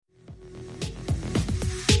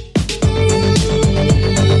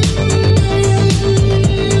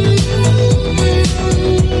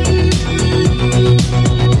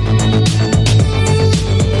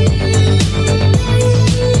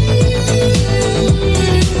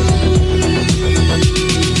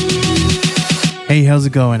Hey, how's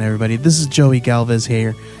it going, everybody? This is Joey Galvez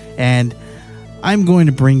here, and I'm going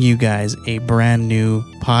to bring you guys a brand new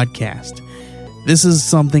podcast. This is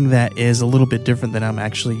something that is a little bit different than I'm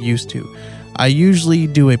actually used to. I usually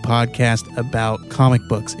do a podcast about comic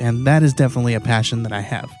books, and that is definitely a passion that I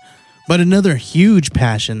have. But another huge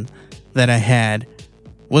passion that I had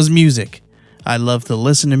was music. I love to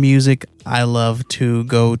listen to music. I love to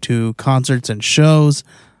go to concerts and shows.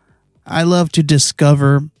 I love to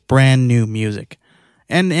discover brand new music.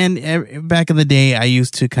 And back in the day, I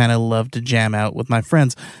used to kind of love to jam out with my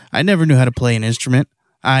friends. I never knew how to play an instrument.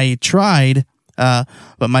 I tried, but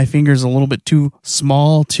my fingers are a little bit too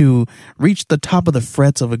small to reach the top of the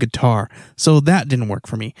frets of a guitar. So that didn't work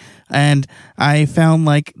for me. And I found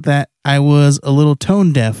like that I was a little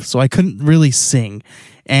tone deaf, so I couldn't really sing.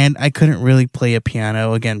 And I couldn't really play a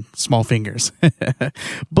piano. Again, small fingers.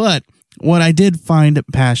 But what I did find a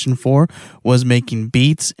passion for was making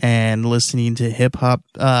beats and listening to hip-hop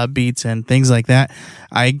beats and things like that.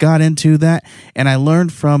 I got into that, and I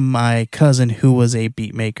learned from my cousin who was a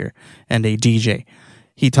beat maker and a DJ.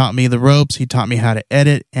 He taught me the ropes, he taught me how to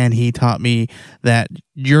edit, and he taught me that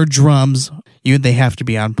your drums, they have to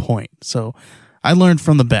be on point. So I learned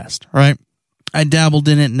from the best, right? I dabbled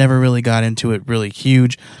in it, never really got into it really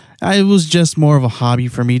huge. It was just more of a hobby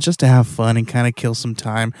for me, just to have fun and kind of kill some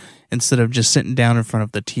time instead of just sitting down in front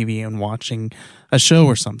of the TV and watching a show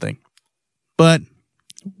or something. But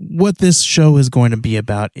what this show is going to be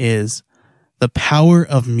about is the power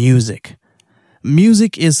of music.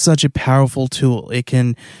 Music is such a powerful tool. It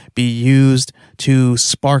can be used to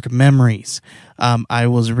spark memories. I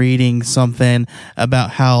was reading something about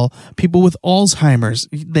how people with Alzheimer's,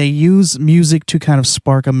 they use music to kind of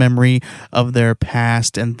spark a memory of their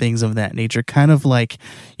past and things of that nature. Kind of like,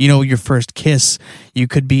 your first kiss. You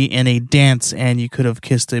could be in a dance and you could have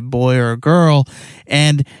kissed a boy or a girl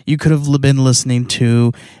and you could have been listening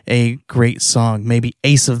to a great song, maybe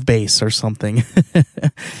Ace of Base or something.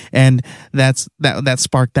 And that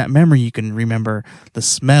sparked that memory. You can remember the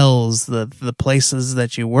smells, the places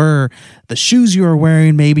that you were, the shoes you were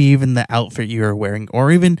wearing, maybe even the outfit you were wearing, or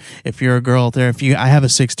even if you're a girl out there, I have a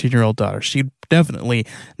 16-year-old daughter, she'd definitely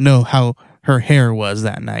know how her hair was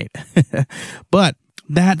that night. But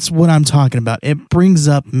that's what I'm talking about. It brings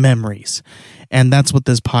up memories. And that's what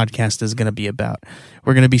this podcast is going to be about.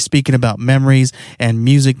 We're going to be speaking about memories and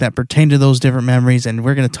music that pertain to those different memories. And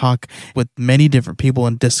we're going to talk with many different people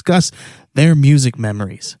and discuss their music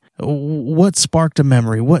memories. What sparked a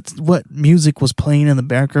memory? What music was playing in the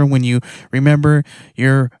background when you remember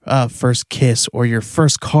your first kiss or your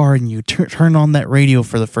first car and you turn on that radio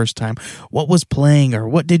for the first time? What was playing, or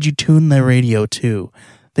what did you tune the radio to?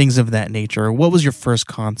 Things of that nature. Or what was your first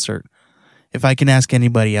concert? If I can ask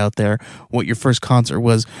anybody out there what your first concert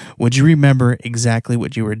was, would you remember exactly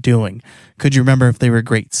what you were doing? Could you remember if they were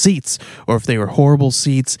great seats or if they were horrible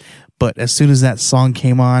seats? But as soon as that song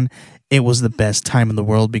came on, it was the best time in the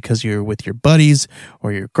world because you were with your buddies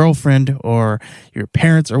or your girlfriend or your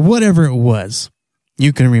parents or whatever it was.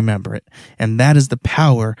 You can remember it. And that is the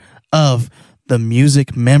power of the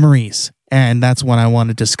music memories. And that's what I want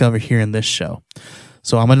to discover here in this show.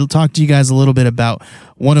 So I'm going to talk to you guys a little bit about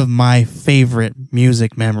one of my favorite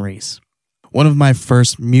music memories. One of my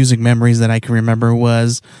first music memories that I can remember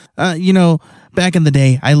was, back in the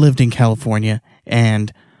day, I lived in California,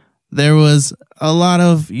 and there was a lot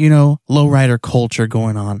of, lowrider culture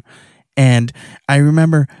going on. And I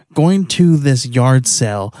remember going to this yard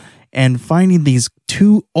sale and finding these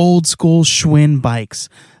two old school Schwinn bikes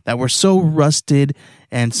that were so rusted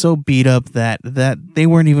and so beat up that they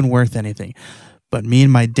weren't even worth anything. But me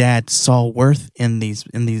and my dad saw worth in these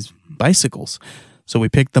bicycles. So we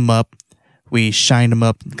picked them up, we shined them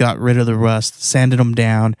up, got rid of the rust, sanded them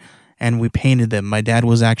down, and we painted them. My dad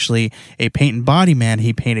was actually a paint and body man.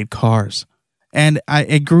 He painted cars. And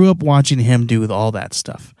I grew up watching him do all that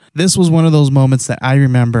stuff. This was one of those moments that I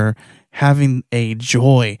remember having a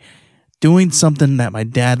joy, doing something that my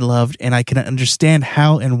dad loved, and I can understand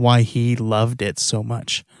how and why he loved it so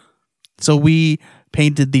much. So we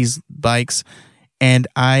painted these bikes, and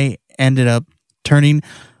I ended up turning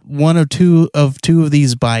one or two of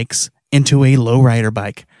these bikes into a lowrider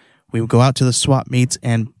bike. We would go out to the swap meets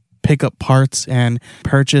and pick up parts and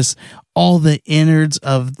purchase all the innards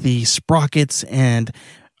of the sprockets, and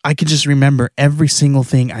I could just remember every single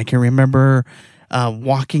thing. I can remember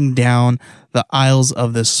walking down the aisles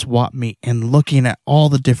of this swap meet and looking at all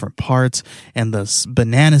the different parts and the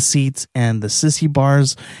banana seats and the sissy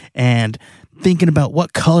bars and thinking about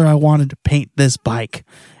what color I wanted to paint this bike,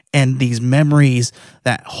 and these memories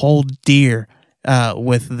that hold dear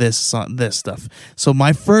with this stuff. So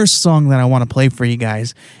my first song that I want to play for you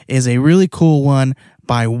guys is a really cool one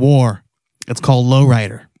by War. It's called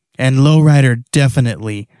Lowrider. And Lowrider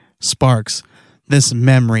definitely sparks this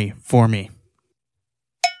memory for me.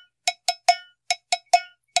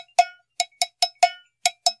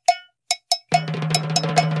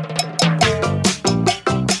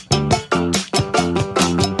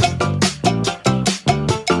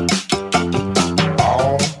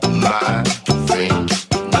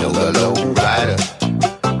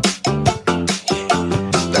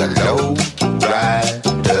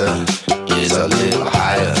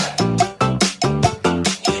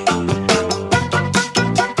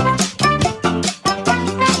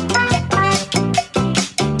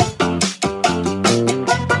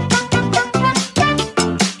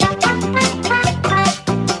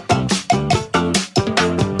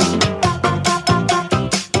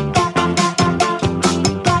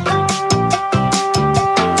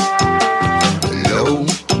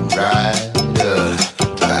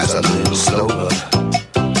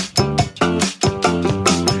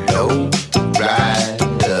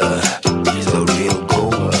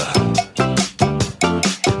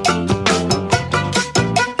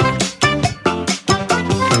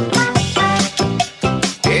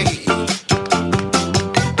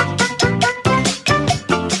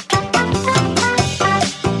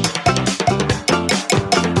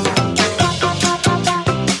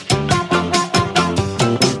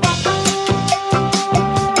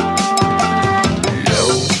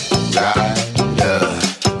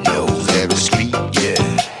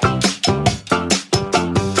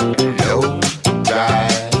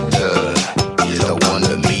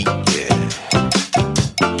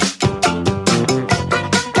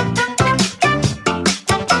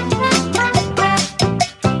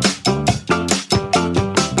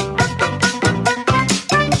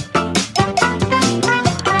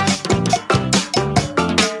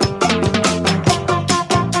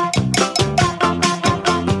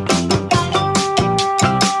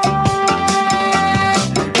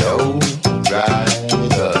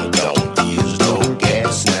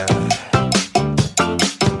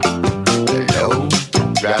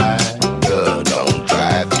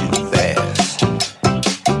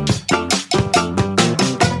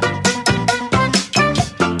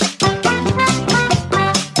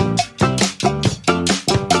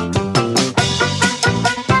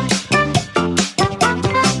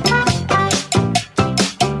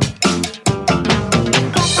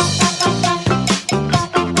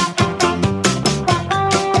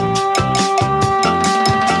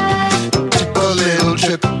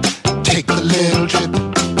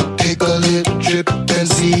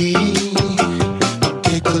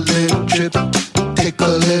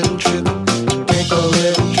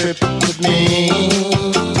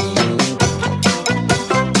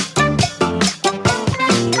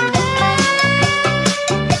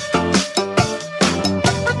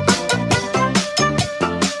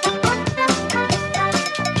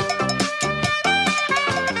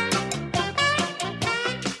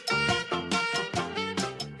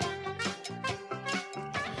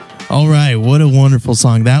 All right, what a wonderful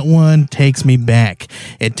song. That one takes me back.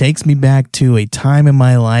 It takes me back to a time in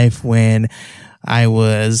my life when I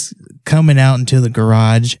was coming out into the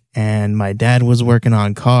garage and my dad was working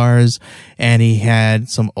on cars and he had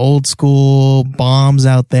some old school bombs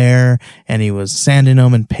out there and he was sanding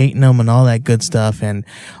them and painting them and all that good stuff and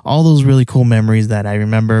all those really cool memories that I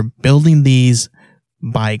remember building these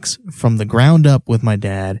bikes from the ground up with my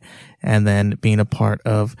dad and then being a part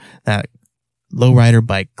of that Lowrider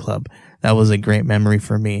Bike Club. That was a great memory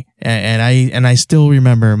for me. And I still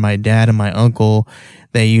remember my dad and my uncle,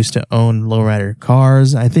 they used to own lowrider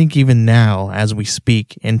cars. I think even now, as we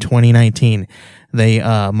speak in 2019,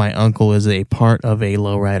 my uncle is a part of a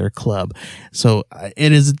lowrider club. So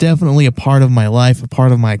it is definitely a part of my life, a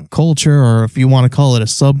part of my culture, or if you want to call it a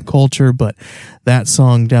subculture, but that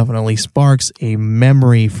song definitely sparks a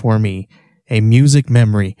memory for me. A music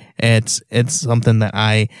memory. It's something that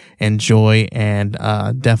I enjoy and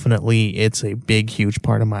definitely it's a big, huge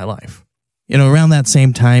part of my life. You know, around that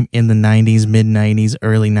same time in the 90s, mid 90s,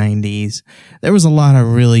 early 90s, there was a lot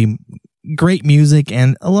of really great music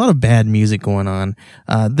and a lot of bad music going on.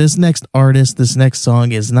 This next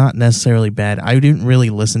song is not necessarily bad. I didn't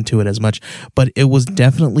really listen to it as much, but it was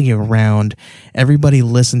definitely around. Everybody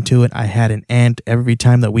listened to it. I had an aunt every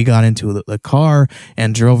time that we got into the car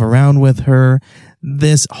and drove around with her.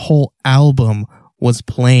 This whole album was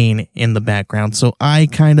playing in the background. So I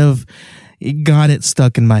kind of, it got it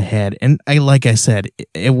stuck in my head. And like I said,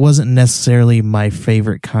 it wasn't necessarily my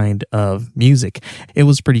favorite kind of music. It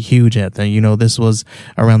was pretty huge at the, this was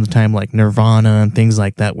around the time like Nirvana and things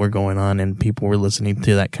like that were going on, and people were listening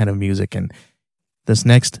to that kind of music. And this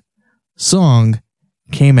next song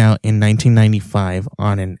came out in 1995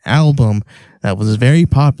 on an album that was very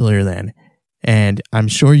popular then. And I'm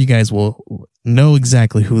sure you guys will know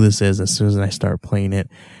exactly who this is as soon as I start playing it.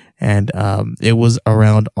 And it was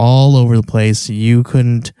around all over the place. You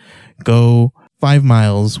couldn't go 5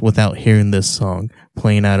 miles without hearing this song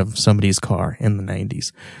playing out of somebody's car in the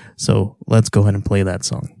 90s. So let's go ahead and play that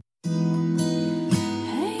song.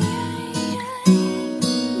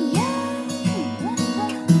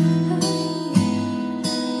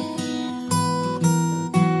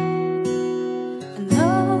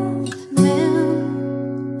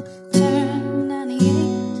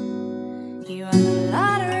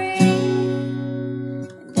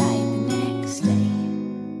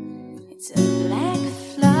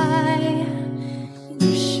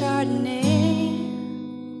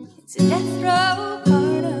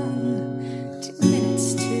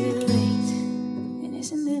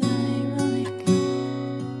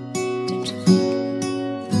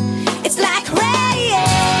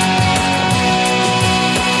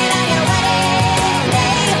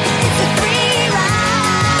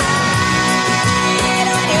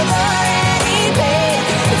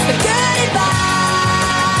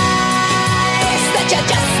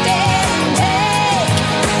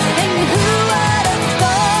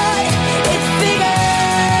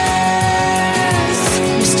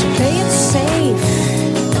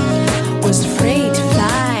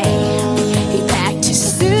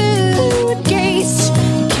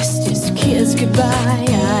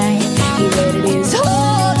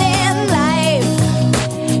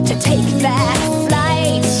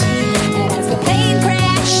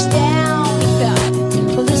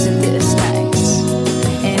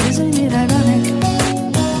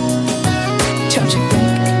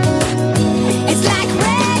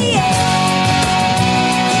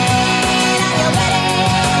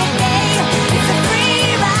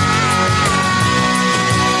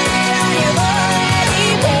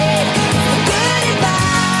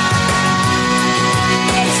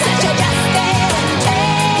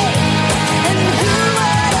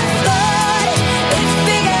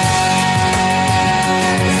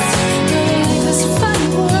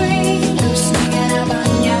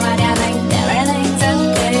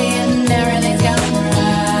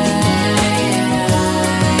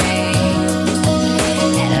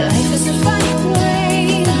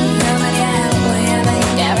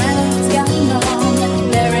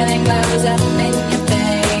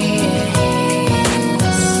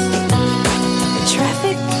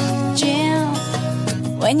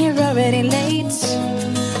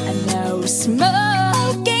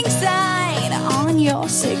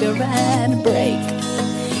 cigarette break.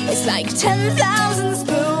 It's like 10,000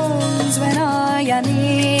 spoons when all I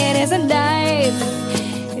need is a knife.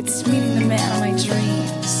 It's meeting the man of my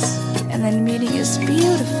dreams and then meeting his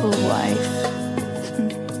beautiful wife.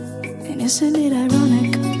 And isn't it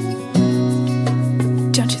ironic?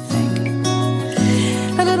 Don't you think?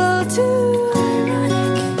 A little too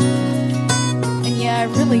ironic. And yeah, I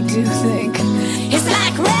really do think it's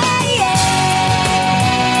like rain.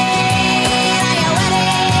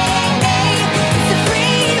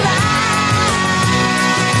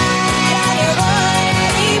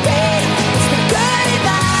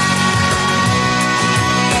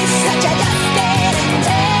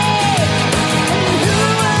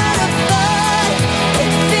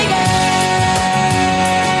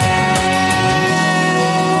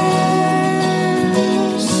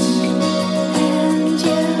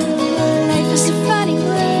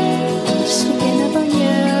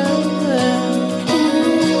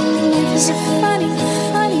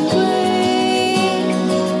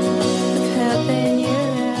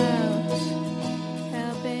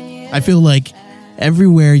 I feel like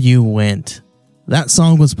everywhere you went, that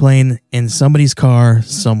song was playing in somebody's car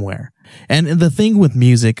somewhere. And the thing with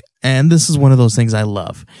music, and this is one of those things I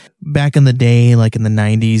love, back in the day, like in the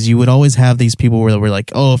 90s, you would always have these people where they were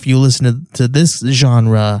like, oh, if you listen to this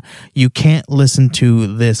genre, you can't listen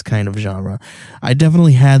to this kind of genre. I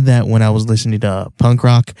definitely had that when I was listening to punk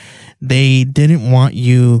rock. They didn't want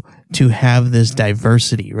you to have this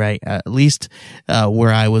diversity, right? At least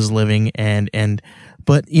where I was living.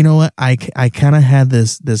 But you know what? I kind of had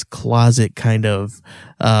this closet kind of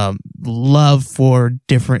love for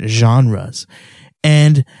different genres.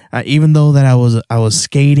 And even though that I was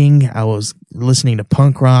skating, I was listening to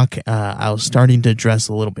punk rock, I was starting to dress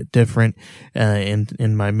a little bit different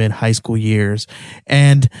in my mid high school years,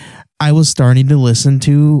 and I was starting to listen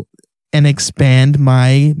to and expand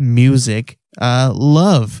my music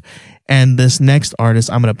love. And this next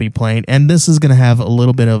artist I'm going to be playing, and this is going to have a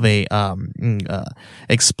little bit of a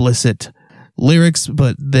explicit lyrics,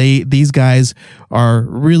 but these guys are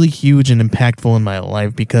really huge and impactful in my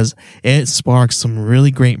life because it sparks some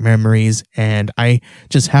really great memories, and I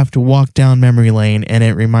just have to walk down memory lane, and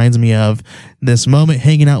it reminds me of this moment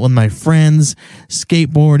hanging out with my friends,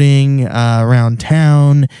 skateboarding around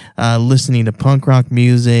town, listening to punk rock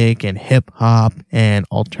music and hip hop and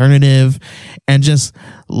alternative, and just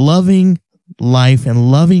loving life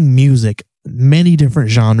and loving music. Many different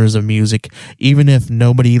genres of music, even if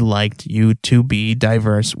nobody liked you to be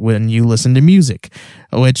diverse when you listen to music,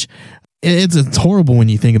 which it's horrible when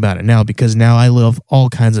you think about it now, because now I love all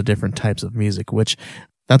kinds of different types of music, which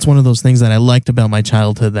that's one of those things that I liked about my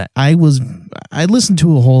childhood, that I listened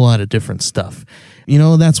to a whole lot of different stuff. You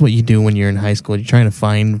know, that's what you do when you're in high school. You're trying to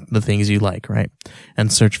find the things you like, right?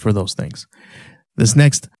 And search for those things. This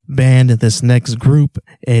next band, this next group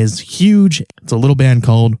is huge. It's a little band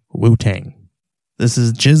called Wu-Tang. This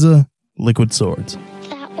is GZA, Liquid Swords.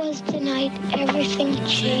 That was the night everything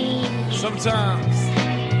changed. Sometimes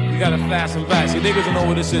you gotta fast and back. See, niggas don't know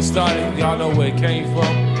where this shit started. Y'all know where it came from.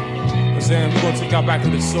 I'm saying we're gonna take y'all back to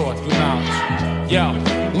the source, the knowledge. Yo.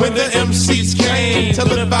 When the MCs came to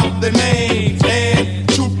live out the name and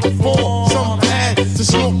to perform, some had to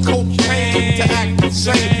smoke cocaine to act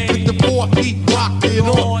insane. With the poor heat rocking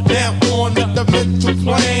on, down on the mental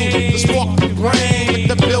plane, the spark the brain, with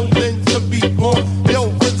the building to be born. Yo,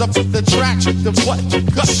 rinse up the track, the what you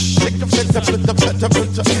got, take the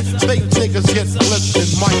state niggas get flipped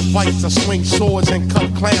and mic fights. I swing swords and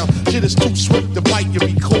cut clown. Shit is too swift to bite, you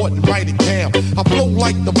record and write it down. I flow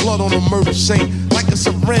like the blood on a murder scene, like a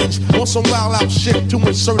syringe on some wild out shit to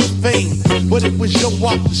insert fame. But it was your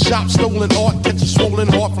walk, the shop, stolen art, catch a swollen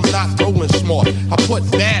heart from not rolling smart. I put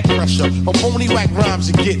bad pressure on phony whack rhymes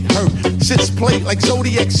and get hurt. Sits plate like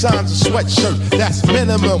zodiac signs, a sweatshirt. That's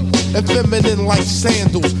minimum and feminine like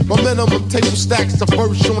sandals. My minimum table stacks the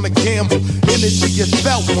verse on a gamble. Energy is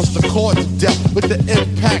felt once the chords are dealt with the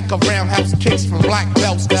impact of roundhouse kicks from black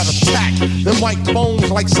belts that attack the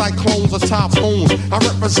microphones like cyclones or typhoons. I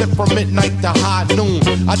represent from midnight to high noon.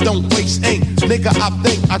 I don't waste ink, nigga. I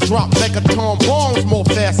think I drop megaton bombs more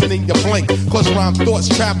faster than you blink. Cause rhyme thoughts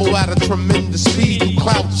travel at a tremendous speed through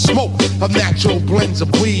clouds of smoke of natural blends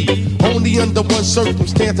of weed. Only under one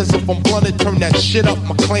circumstance, as if I'm blunted, turn that shit up.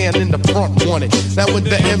 My clan in the front wanted. Now when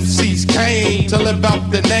the MCs came to live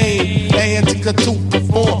out the name and to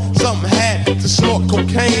perform, some had to snort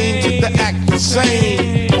cocaine to act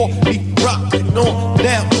insane. For he rockin' on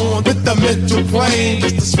down on with the mental plane,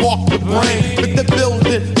 just to spark the brain, with the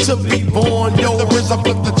building to be born. Yo, the RZA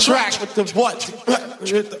flip the track with the what?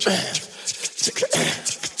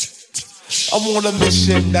 I'm on a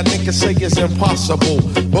mission that niggas say is impossible,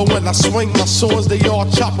 but when I swing my swords, they all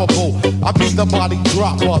choppable. I be the body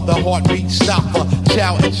dropper, the heartbeat stopper,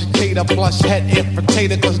 child educator plus head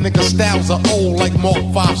infiltrator. Cause niggas styles are old like Mark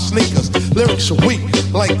 5 sneakers. Lyrics are weak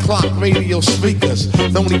like clock radio speakers.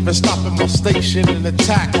 Don't even stop at my station and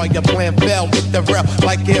attack while your plan fell with the rep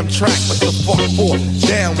like Amtrak. What the fuck for?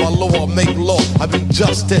 Down my law, make law. I be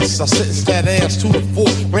justice. I sentence that ass to the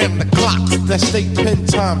floor. Ram the clock, that state pen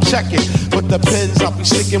time, check it. But the pens I'll be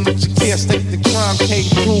sticking with, you can't state the crime. Came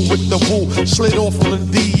through with the woo, slid off on the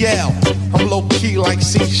DL. I'm low key like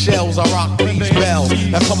seashells, I rock these bells.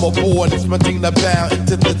 Now come aboard, it's Medina bound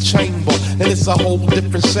into the chamber, and it's a whole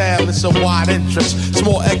different sound. It's a wide entrance,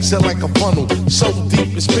 small exit like a funnel. So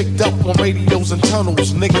deep it's picked up on radios and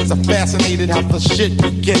tunnels. Niggas are fascinated how the shit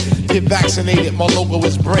begin. Get vaccinated, my logo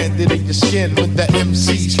is branded in your skin. When the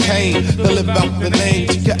MCs came to live out the name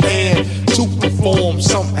to your end, to perform,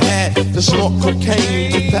 some had to snort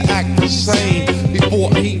cocaine to act the same.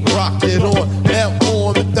 Before he rocked it on, now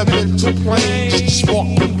on with the mental plane, spark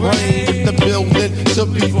the brain, the building to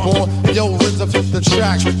be born. Yo, RZA with the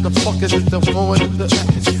track, what the fuck is it the phone?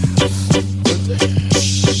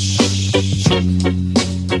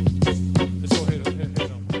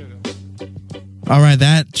 All right,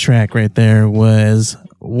 that track right there was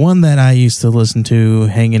one that I used to listen to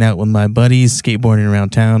hanging out with my buddies, skateboarding around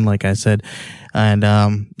town, like I said. And,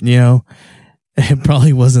 you know, it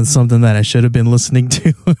probably wasn't something that I should have been listening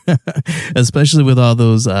to, especially with all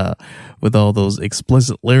those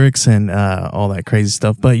explicit lyrics and all that crazy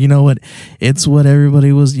stuff. But you know what? It's what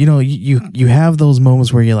everybody was. You know, you have those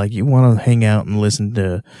moments where you're like, you want to hang out and listen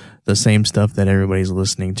to the same stuff that everybody's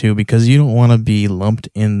listening to, because you don't want to be lumped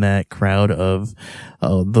in that crowd of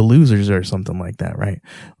the losers or something like that, right?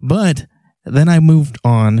 But then I moved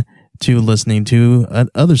on to listening to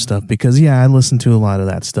other stuff because, yeah, I listen to a lot of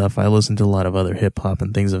that stuff. I listen to a lot of other hip hop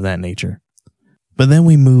and things of that nature. But then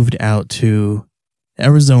we moved out to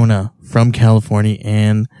Arizona from California,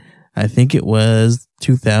 and I think it was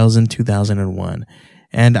 2001.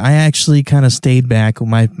 And I actually kind of stayed back.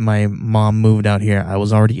 My mom moved out here. I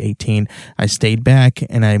was already 18. I stayed back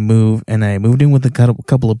and I moved in with a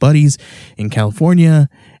couple of buddies in California.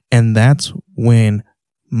 And that's when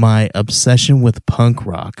my obsession with punk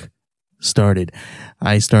rock started.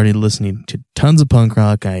 I started listening to tons of punk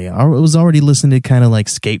rock. I was already listening to kind of like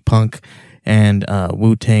skate punk and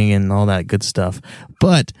Wu-Tang and all that good stuff.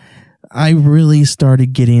 But I really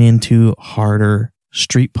started getting into harder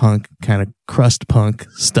street punk, kind of crust punk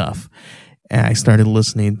stuff. And I started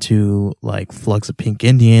listening to like Flux of Pink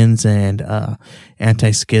Indians and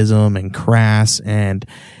Anti-Schism and Crass and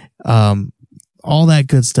all that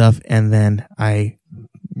good stuff. And then I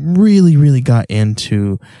really got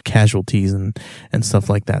into Casualties and stuff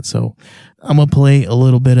like that. So I'm going to play a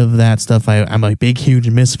little bit of that stuff. I'm a big, huge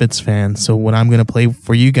Misfits fan. So what I'm going to play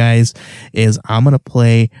for you guys is I'm going to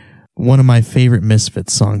play one of my favorite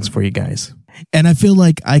Misfits songs for you guys. And I feel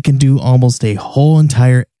like I can do almost a whole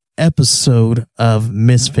entire episode of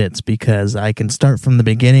Misfits because I can start from the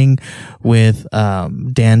beginning with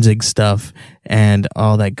Danzig stuff and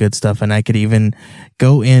all that good stuff. And I could even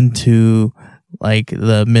go into like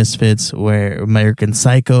the Misfits where American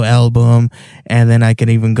Psycho album. And then I could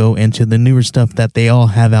even go into the newer stuff that they all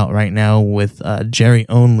have out right now with Jerry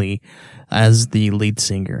Only as the lead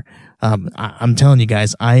singer. I'm telling you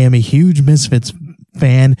guys, I am a huge Misfits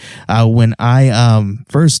fan. When I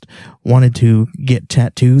first wanted to get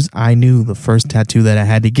tattoos, I knew the first tattoo that I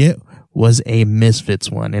had to get was a Misfits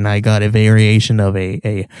one, and I got a variation of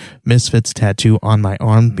a Misfits tattoo on my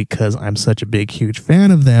arm because I'm such a big, huge fan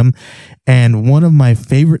of them. And one of my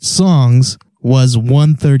favorite songs was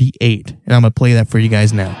 138, and I'm gonna play that for you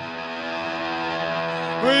guys now.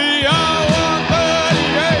 We are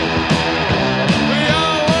 138. We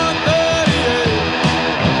are 138. We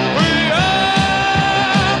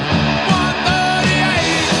are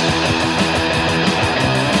 138.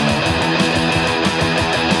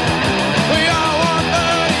 We are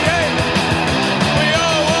 138. We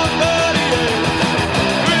are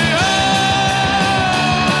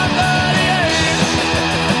 138.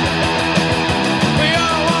 We are 138. We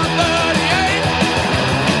are 138.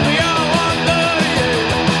 We are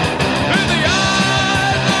 138. In the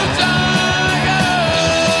eyes of Tiger.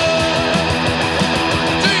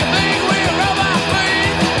 Do you think we're robot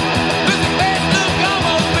queens? Does the face look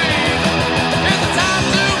almost mean? Is it time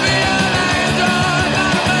to be an angel,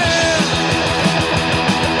 not a man?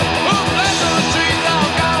 Who bless on trees all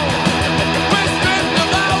gone? We're stripped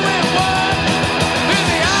of our reward. In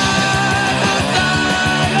the eyes of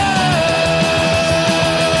Tiger.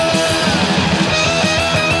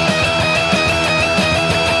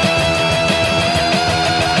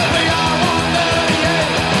 We are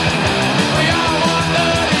 138. We are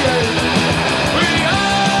 138.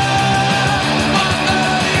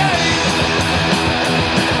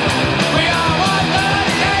 We are 138. We are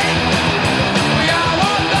 138. We are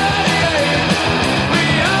 138. We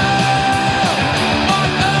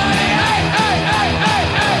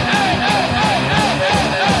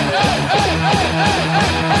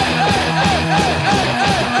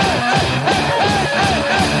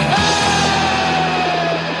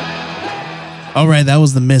All right, that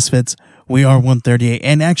was the Misfits. We are 138.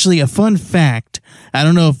 And actually, a fun fact, I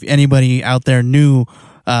don't know if anybody out there knew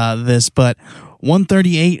this, but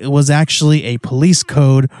 138 was actually a police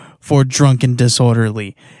code for drunk and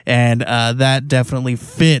disorderly. And that definitely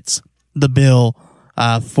fits the bill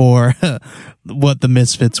for what the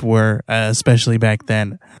Misfits were, especially back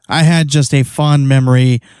then. I had just a fond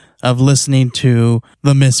memory of listening to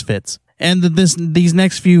the Misfits. And these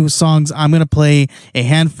next few songs, I'm going to play a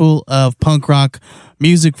handful of punk rock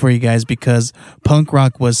music for you guys because punk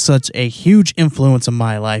rock was such a huge influence in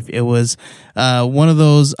my life. It was one of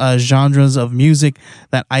those genres of music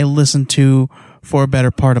that I listened to for a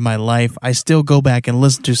better part of my life. I still go back and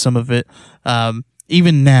listen to some of it,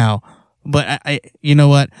 even now. But I you know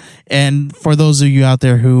what? And for those of you out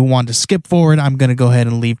there who want to skip forward, I'm going to go ahead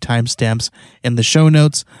and leave timestamps in the show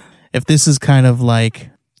notes. If this is kind of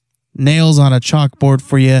like nails on a chalkboard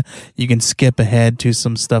for you, you can skip ahead to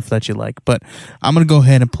some stuff that you like. But I'm going to go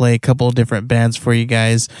ahead and play a couple of different bands for you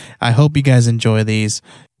guys. I hope you guys enjoy these.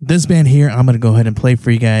 This band here, I'm going to go ahead and play for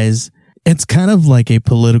you guys. It's kind of like a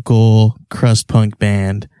political crust punk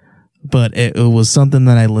band, but it was something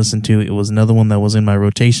that I listened to. It was another one that was in my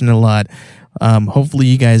rotation a lot. Hopefully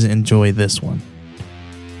you guys enjoy this one.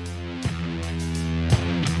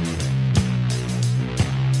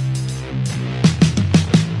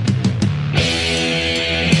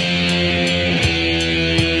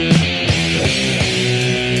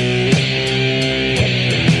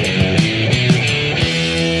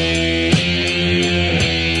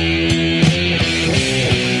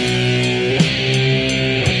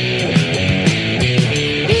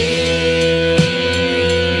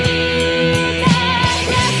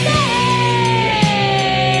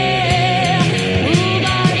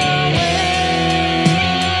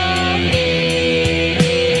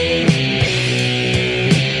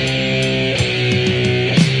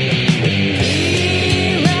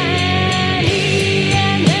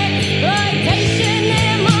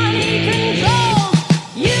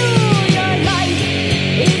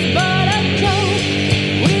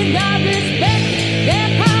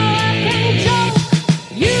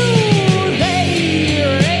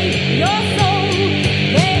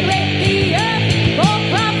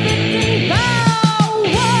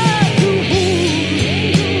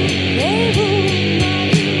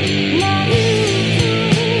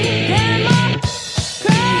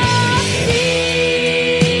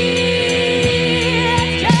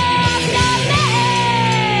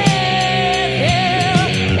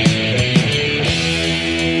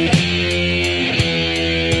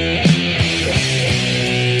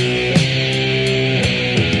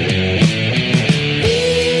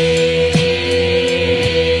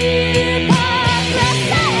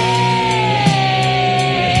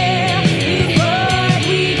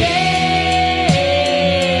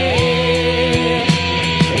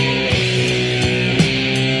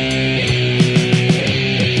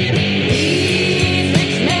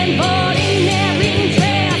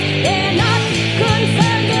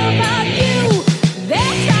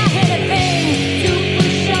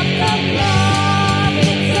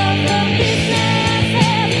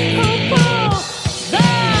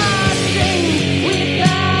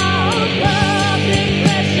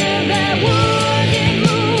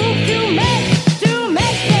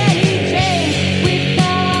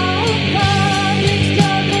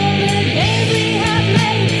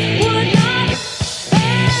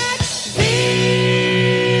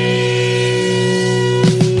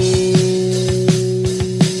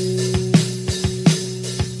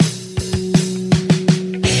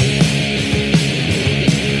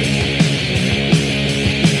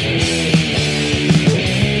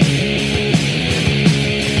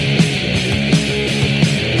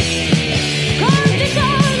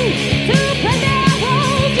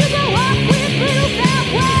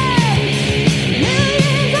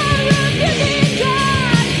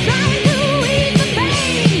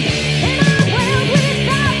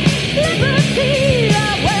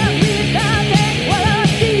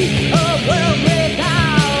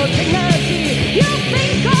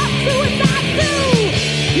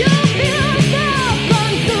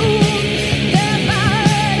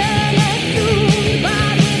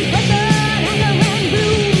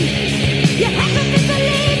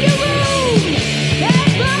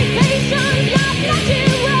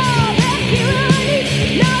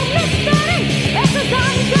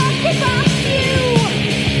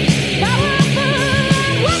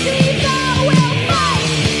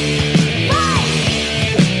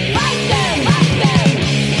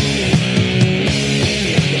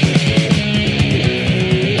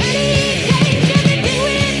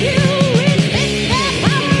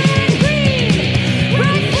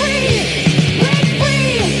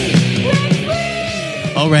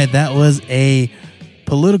 right, that was a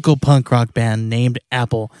political punk rock band named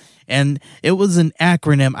Apple. And it was an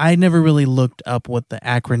acronym. I never really looked up what the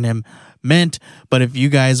acronym meant, but if you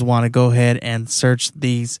guys want to go ahead and search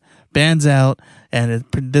these bands out, and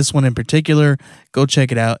this one in particular, go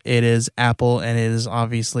check it out. It is Apple, and it is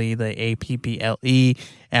obviously the APPLE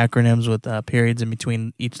acronyms with periods in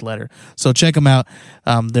between each letter. So check them out.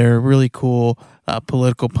 They're a really cool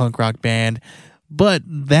political punk rock band. But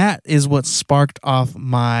that is what sparked off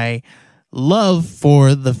my love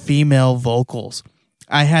for the female vocals.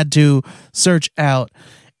 I had to search out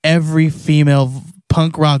every female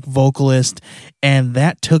punk rock vocalist, and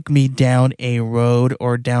that took me down a road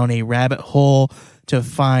or down a rabbit hole to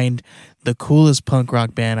find the coolest punk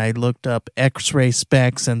rock band. I looked up X-Ray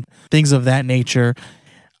Specs and things of that nature.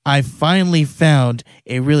 I finally found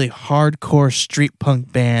a really hardcore street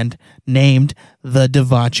punk band named the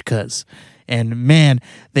Devotchkas. And man,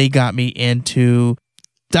 they got me into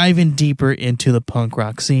diving deeper into the punk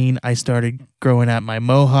rock scene. I started growing out my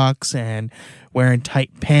mohawks and wearing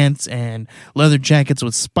tight pants and leather jackets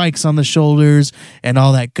with spikes on the shoulders and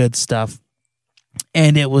all that good stuff.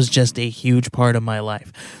 And it was just a huge part of my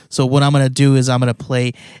life. So what I'm going to do is I'm going to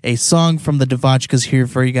play a song from the Devotchkas here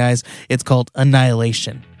for you guys. It's called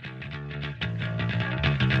Annihilation.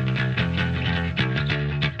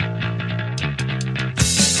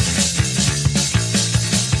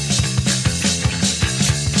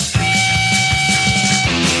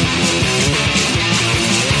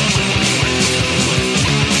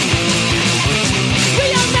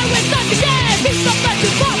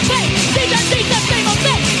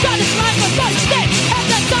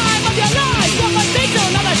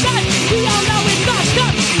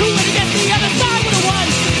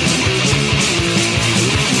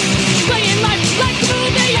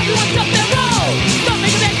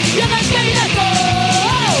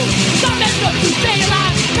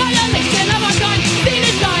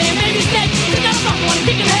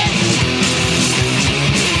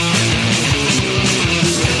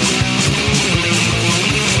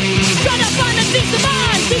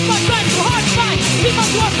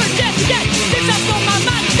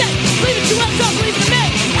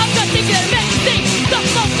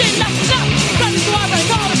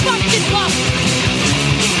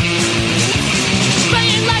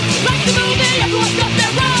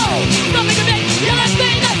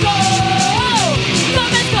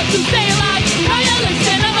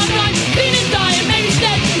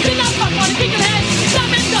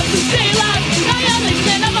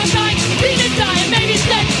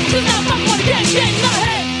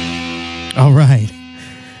 All right.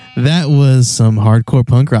 That was some hardcore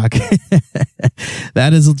punk rock.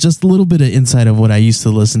 That is just a little bit of insight of what I used to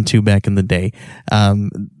listen to back in the day.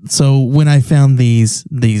 So when I found these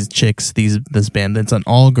chicks, this band, it's an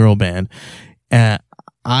all-girl band,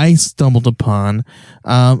 I stumbled upon,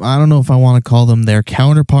 I don't know if I want to call them their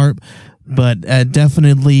counterpart, but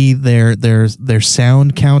definitely their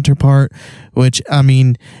sound counterpart, which, I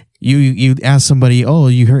mean, you ask somebody, oh,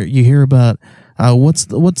 you hear about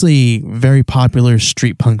what's a very popular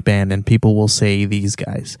street punk band, and people will say these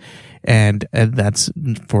guys, and that's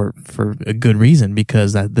for a good reason,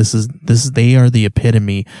 because they are the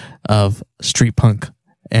epitome of street punk,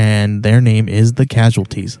 and their name is the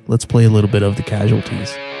Casualties. Let's play a little bit of the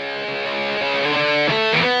Casualties.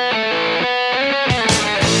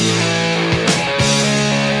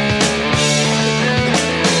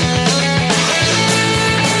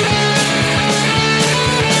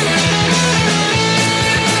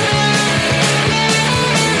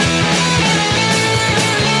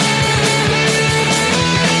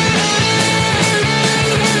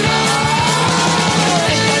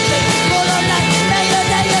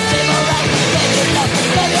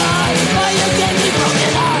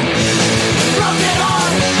 Broken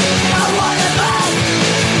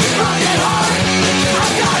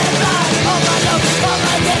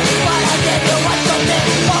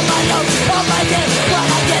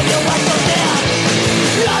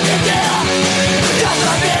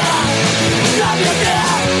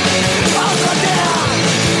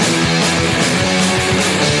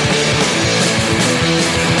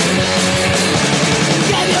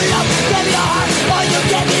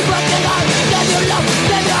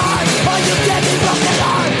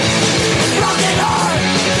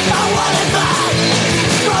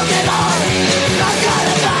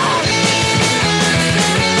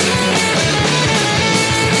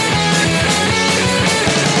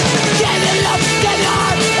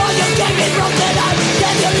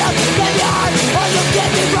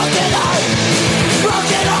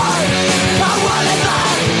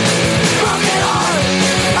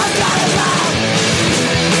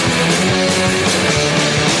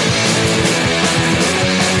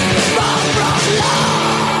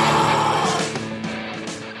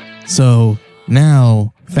So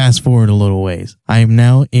now, fast forward a little ways. I am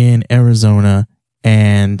now in Arizona,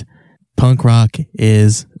 and punk rock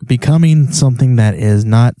is becoming something that is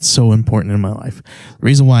not so important in my life. The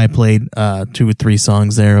reason why I played 2 or 3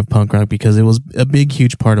 songs there of punk rock, because it was a big,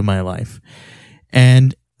 huge part of my life.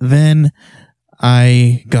 And then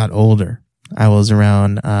I got older. I was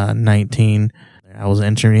around 19. I was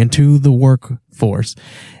entering into the workforce,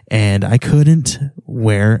 and I couldn't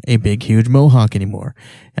wear a big, huge mohawk anymore.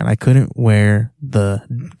 And I couldn't wear the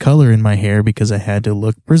color in my hair because I had to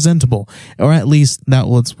look presentable, or at least that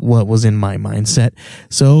was what was in my mindset.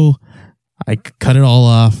 So I cut it all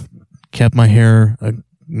off, kept my hair a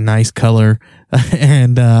nice color,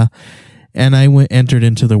 and I entered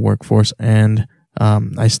into the workforce, and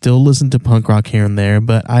I still listen to punk rock here and there,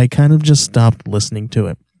 but I kind of just stopped listening to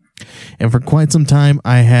it. And for quite some time,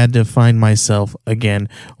 I had to find myself again,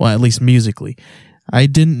 well, at least musically. I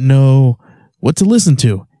didn't know what to listen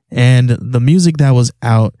to. And the music that was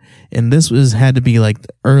out, and this had to be like the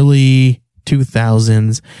early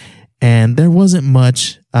 2000s, and there wasn't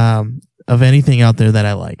much of anything out there that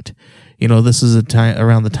I liked. You know, this is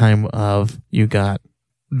around the time of, you got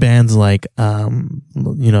bands like,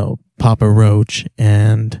 Papa Roach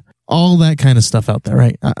and all that kind of stuff out there,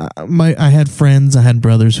 right? I had friends, I had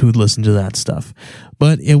brothers who'd listen to that stuff,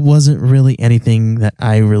 but it wasn't really anything that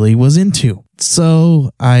I really was into.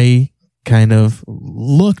 So I kind of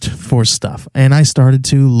looked for stuff, and I started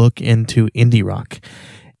to look into indie rock.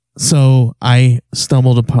 So I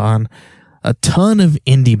stumbled upon a ton of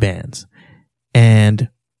indie bands, and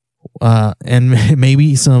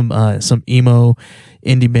maybe some emo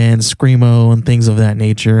indie bands, screamo, and things of that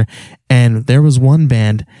nature. And there was one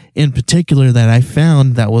band in particular that I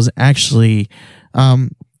found that was actually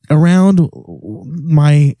around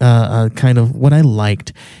my kind of what I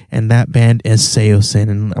liked, and that band is Seosin.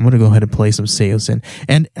 And I'm gonna go ahead and play some Seosin,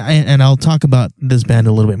 and I'll talk about this band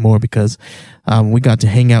a little bit more because we got to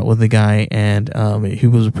hang out with the guy, and he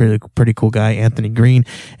was a pretty cool guy, Anthony Green,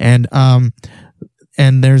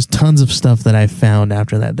 and there's tons of stuff that I found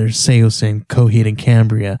after that. There's Seosin, Coheed and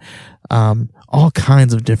Cambria, all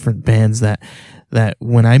kinds of different bands that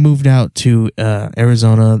when I moved out to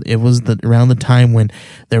Arizona, it was around the time when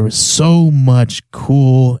there was so much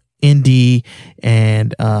cool indie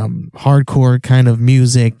and hardcore kind of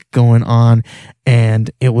music going on, and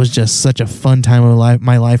it was just such a fun time of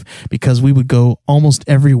my life because we would go almost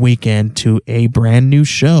every weekend to a brand new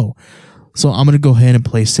show. So I'm going to go ahead and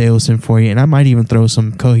play Seosin for you, and I might even throw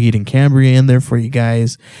some Coheed and Cambria in there for you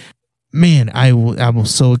guys. Man, I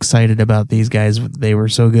was so excited about these guys. They were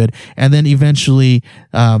so good. And then eventually,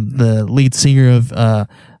 the lead singer of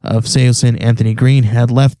Seosin, Anthony Green, had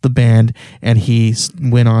left the band, and he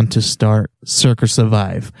went on to start Circa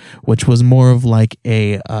Survive, which was more of like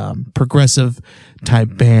a progressive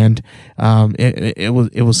type band.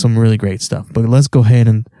 It was some really great stuff. But let's go ahead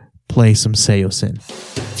and play some Seosin.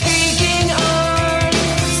 Taking on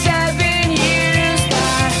 7 years,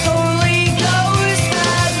 that Holy Ghost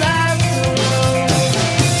had left alone.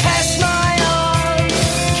 Test my arms,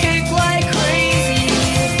 kick like crazy.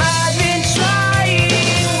 I've been trying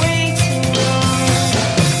way too long.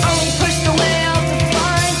 Only pushed away out to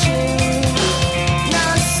find you.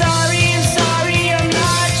 Now I'm sorry, I'm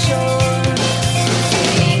not sure.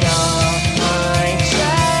 Getting off my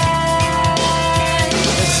track,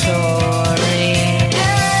 the story ends.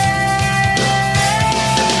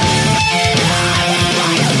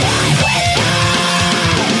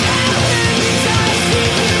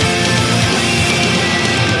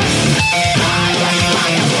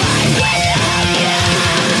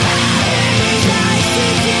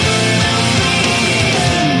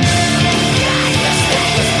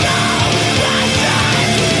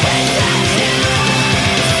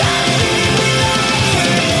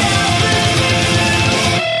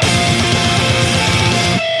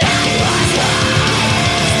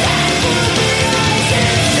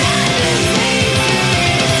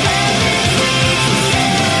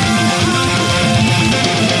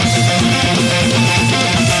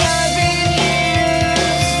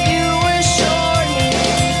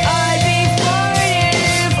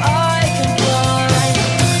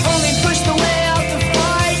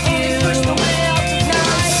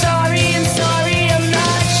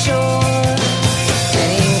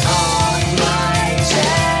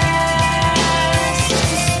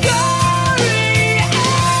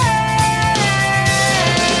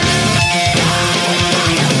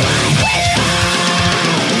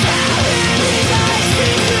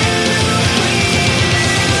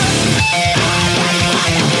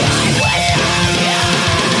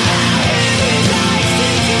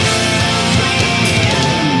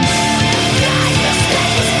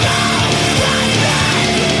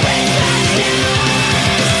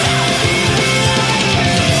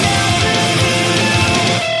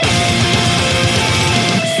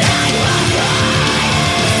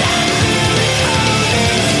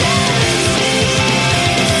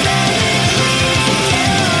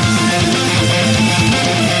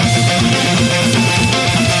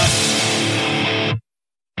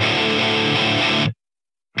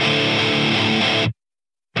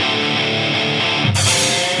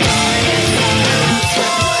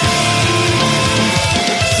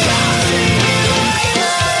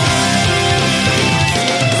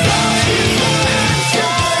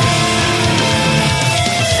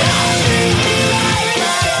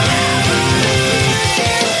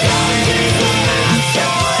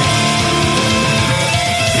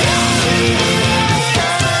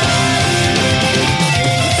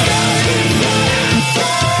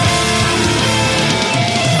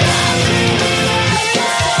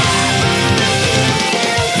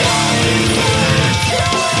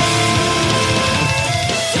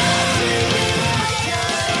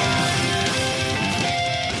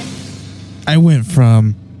 I went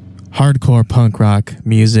from hardcore punk rock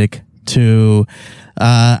music to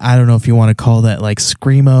I don't know if you want to call that like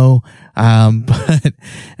screamo, but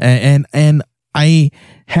and I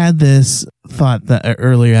had this thought that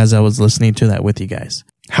earlier as I was listening to that with you guys.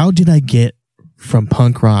 How did I get from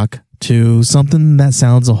punk rock to something that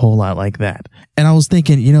sounds a whole lot like that? And I was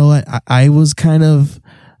thinking, you know what? I was kind of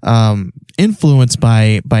influenced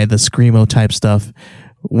by the screamo type stuff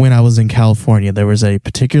when I was in California. There was a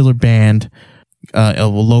particular band, a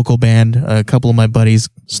local band. A couple of my buddies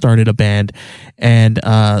started a band, and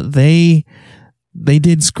they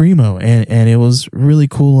did screamo, and it was really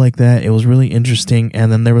cool like that. It was really interesting.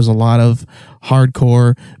 And then there was a lot of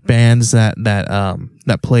hardcore bands that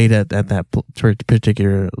played at that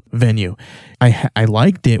particular venue. I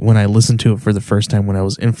liked it when I listened to it for the first time, when I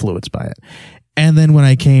was influenced by it. And then when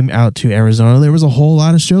I came out to Arizona, there was a whole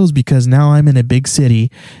lot of shows, because now I'm in a big city.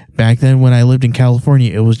 Back then when I lived in California,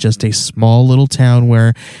 it was just a small little town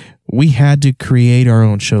where we had to create our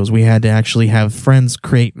own shows. We had to actually have friends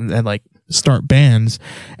create and like start bands,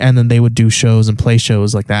 and then they would do shows and play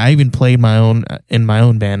shows like that. I even played in my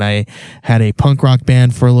own band. I had a punk rock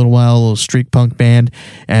band for a little while, a little street punk band,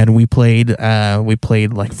 and we played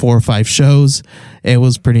like 4 or 5 shows. It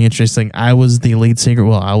was pretty interesting. I was the lead singer.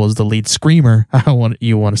 Well, I was the lead screamer,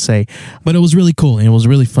 you want to say, but it was really cool, and it was a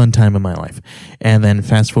really fun time in my life. And then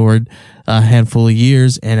fast forward a handful of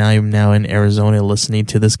years, and I am now in Arizona listening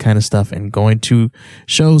to this kind of stuff and going to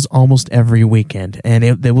shows almost every weekend. And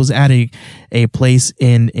it was at a place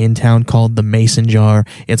in town called the Mason Jar.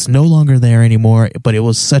 It's no longer there anymore, but it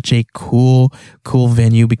was such a cool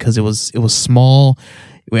venue, because it was small.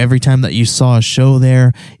 Every time that you saw a show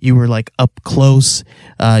there, you were like up close.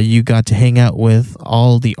 You got to hang out with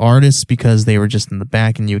all the artists, because they were just in the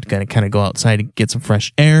back, and you would kind of go outside and get some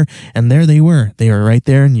fresh air. And there they were right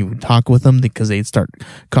there, and you would talk with them, because they'd start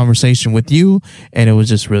conversation with you. And it was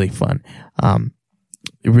just really fun.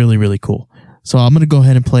 Really, really cool. So I'm going to go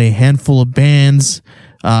ahead and play a handful of bands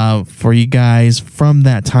for you guys from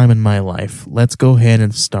that time in my life. Let's go ahead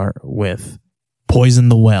and start with Poison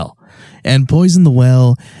the Well. And Poison the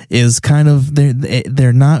Well is kind of,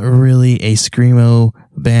 they're not really a screamo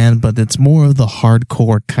band, but it's more of the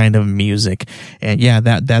hardcore kind of music. And yeah,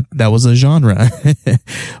 that was a genre.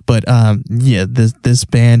 But yeah, this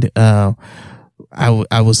band,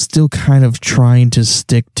 I was still kind of trying to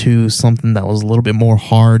stick to something that was a little bit more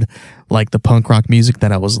hard, like the punk rock music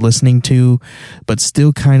that I was listening to, but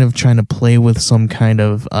still kind of trying to play with some kind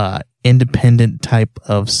of independent type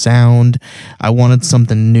of sound. I wanted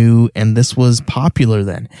something new, and this was popular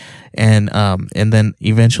then. And then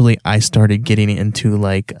eventually I started getting into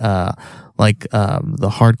like the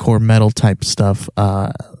hardcore metal type stuff.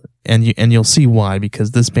 And you'll see why,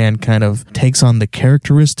 because this band kind of takes on the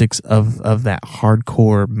characteristics of that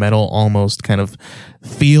hardcore metal almost kind of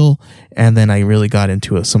feel. And then I really got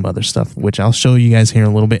into some other stuff, which I'll show you guys here in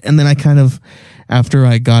a little bit. And then I kind of, after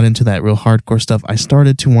I got into that real hardcore stuff, I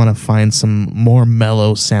started to want to find some more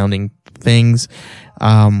mellow sounding things,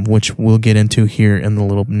 which we'll get into here in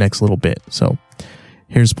the next little bit. So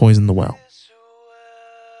here's Poison the Well.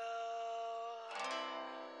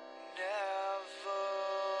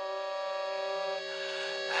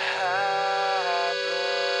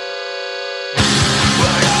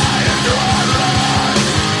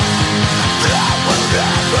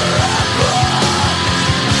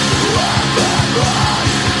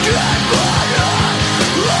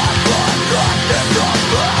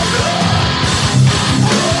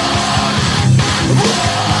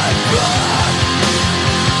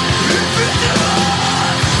 If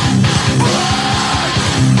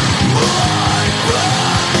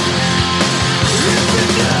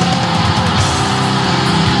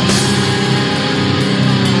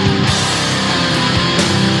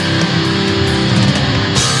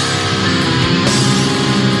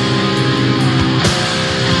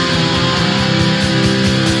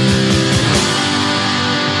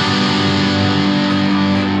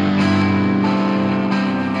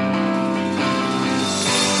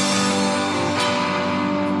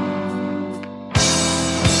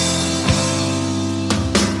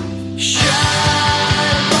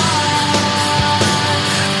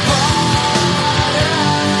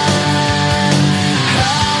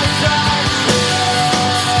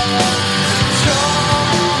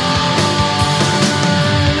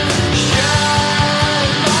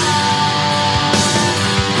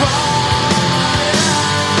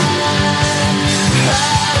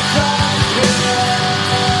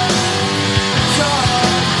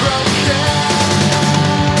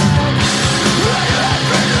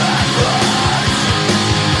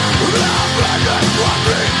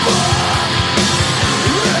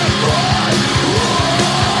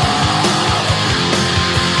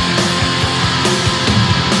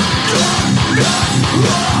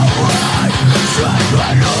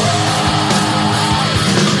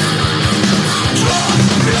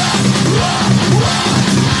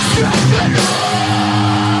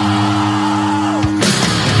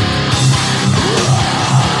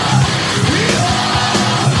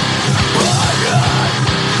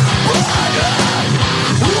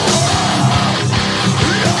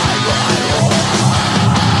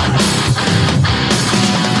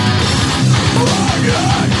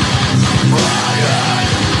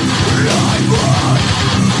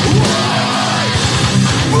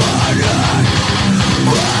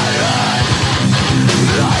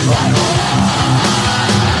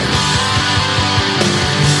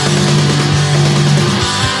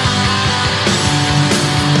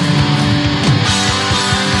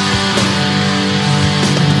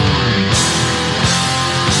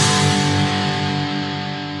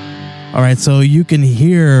All right, so you can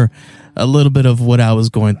hear a little bit of what I was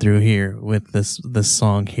going through here with this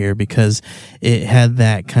song here, because it had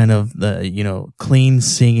that kind of clean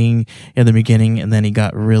singing in the beginning, and then he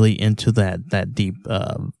got really into that deep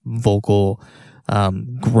vocal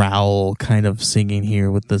growl kind of singing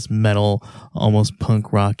here with this metal, almost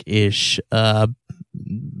punk rock-ish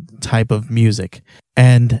type of music.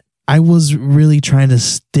 And I was really trying to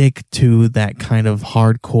stick to that kind of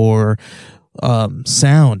hardcore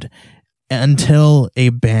sound until a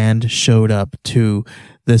band showed up to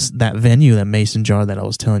that venue, that Mason Jar that I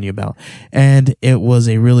was telling you about. And it was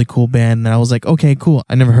a really cool band. And I was like, okay, cool.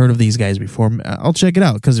 I never heard of these guys before. I'll check it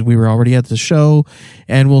out, because we were already at the show,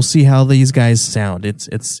 and we'll see how these guys sound.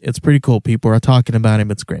 It's pretty cool. People are talking about him.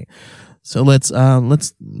 It's great. So let's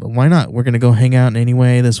why not? We're going to go hang out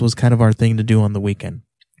anyway. This was kind of our thing to do on the weekend.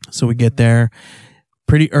 So we get there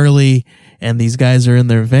pretty early, and these guys are in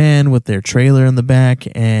their van with their trailer in the back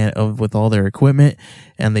and with all their equipment,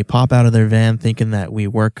 and they pop out of their van thinking that we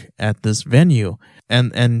work at this venue.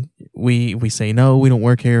 And we say, no, we don't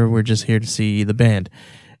work here. We're just here to see the band.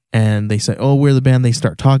 And they say, oh, we're the band. They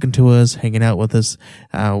start talking to us, hanging out with us.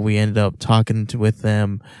 We ended up talking with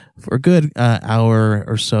them for a good hour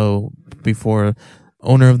or so before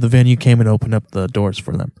owner of the venue came and opened up the doors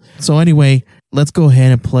for them. So anyway, let's go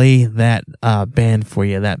ahead and play that band for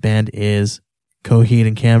you. That band is Coheed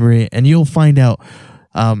and Cambria, and you'll find out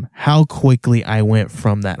how quickly I went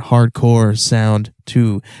from that hardcore sound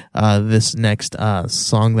to this next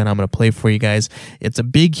song that I'm going to play for you guys. It's a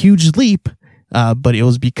big, huge leap, but it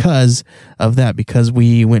was because of that, because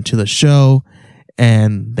we went to the show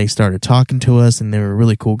and they started talking to us, and they were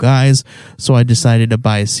really cool guys. So I decided to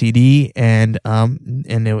buy a CD, and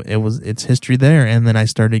it's history there. And then I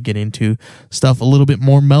started getting into stuff a little bit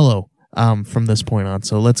more mellow from this point on.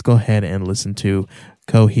 So let's go ahead and listen to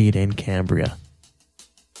Coheed and Cambria.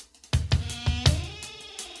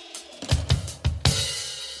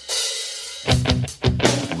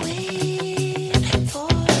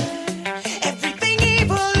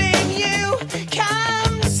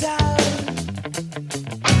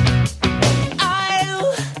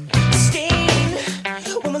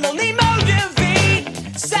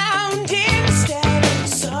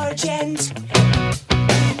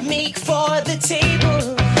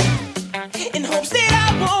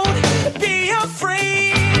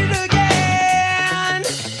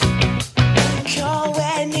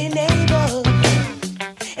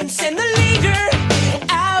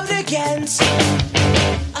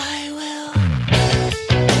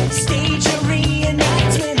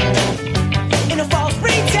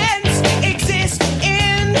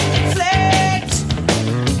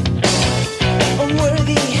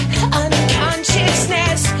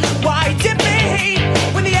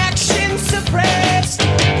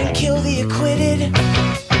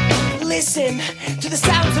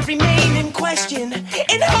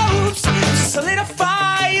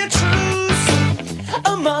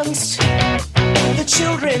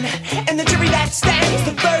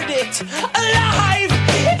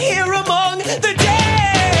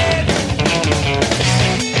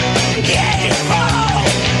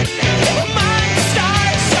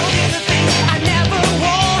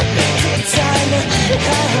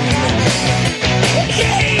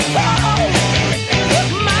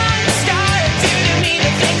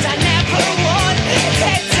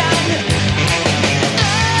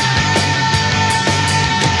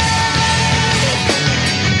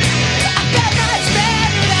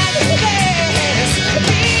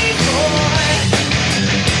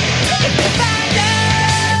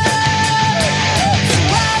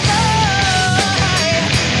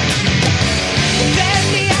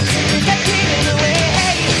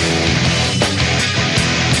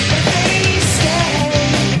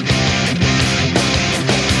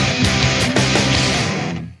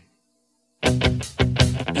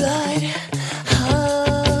 blood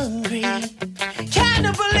hungry,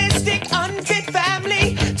 cannibalistic, unfit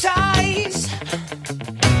family ties.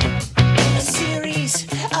 A series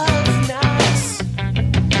of knives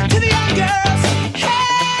to the young girls'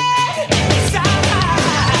 head side.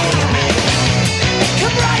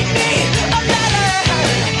 Come write me a letter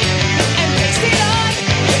and paste it on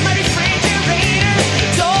my refrigerator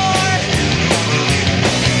door.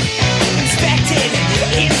 Inspected,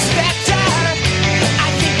 inspector, I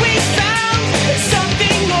think we found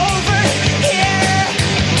something over here.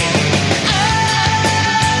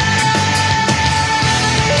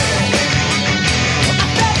 I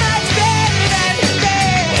felt much better than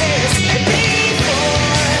this before.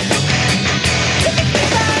 If we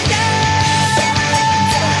found out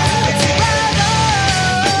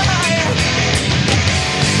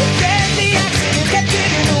then the accident kept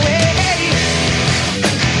getting away.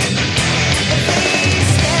 Please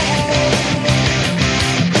stay.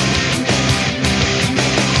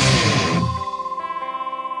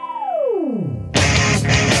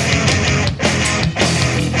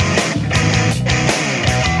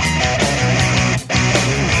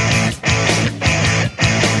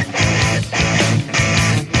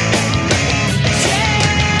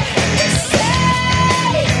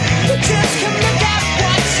 Just come look at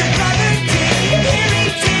what your brother did. Here he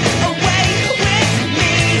did away with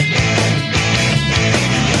me.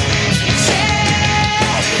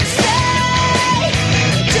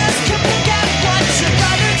 Just come look at what your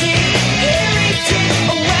brother did. Here he did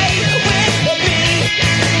away with me.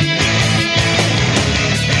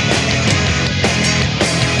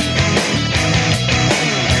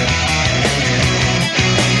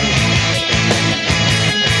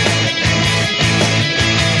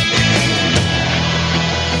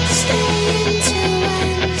 Stay until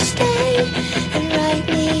Wednesday and write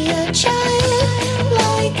me a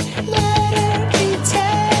childlike letter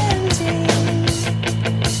pretending.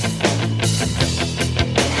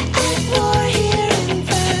 At war here on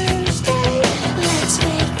Thursday, let's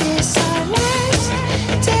make this our last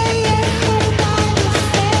day at home on the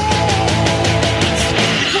fence.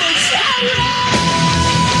 Was I right?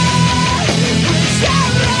 Was I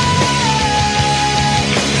right?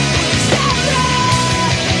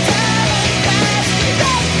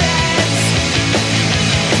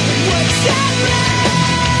 Was I right?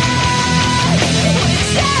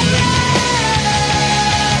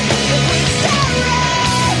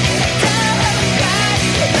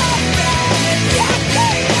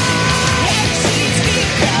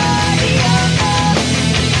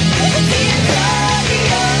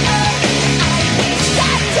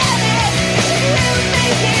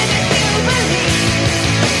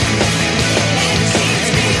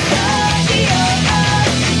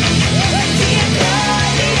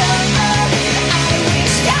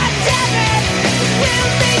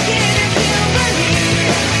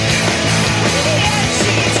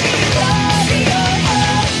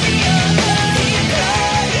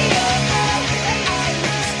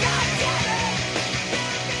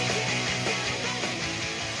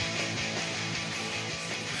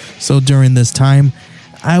 So during this time,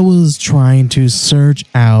 I was trying to search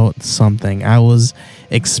out something. I was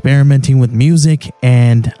experimenting with music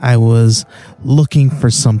and I was looking for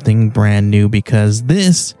something brand new because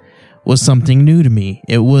this was something new to me.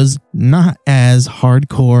 It was not as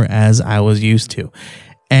hardcore as I was used to.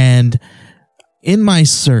 And in my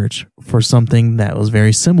search for something that was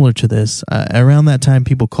very similar to this, around that time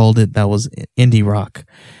people called it, that was indie rock.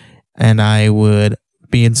 And I would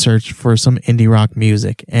be in search for some indie rock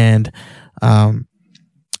music. And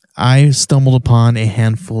I stumbled upon a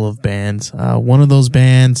handful of bands. One of those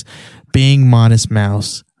bands being Modest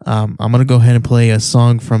Mouse. I'm going to go ahead and play a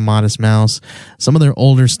song from Modest Mouse, some of their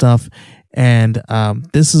older stuff. And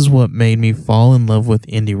this is what made me fall in love with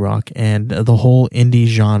indie rock and the whole indie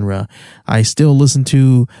genre. I still listen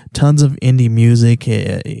to tons of indie music.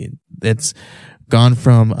 It's gone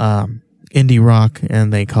from indie rock,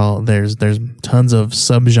 and they call there's tons of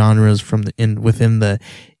subgenres from within the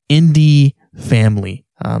indie family.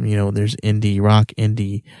 There's indie rock,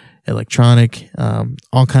 indie electronic,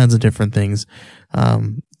 all kinds of different things.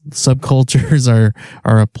 Subcultures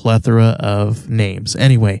are a plethora of names.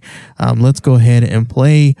 Anyway, let's go ahead and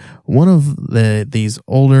play one of these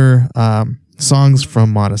older songs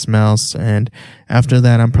from Modest Mouse, and after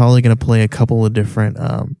that, I'm probably going to play a couple of different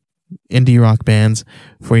indie rock bands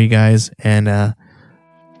for you guys, and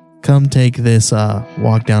come take this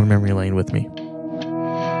walk down memory lane with me.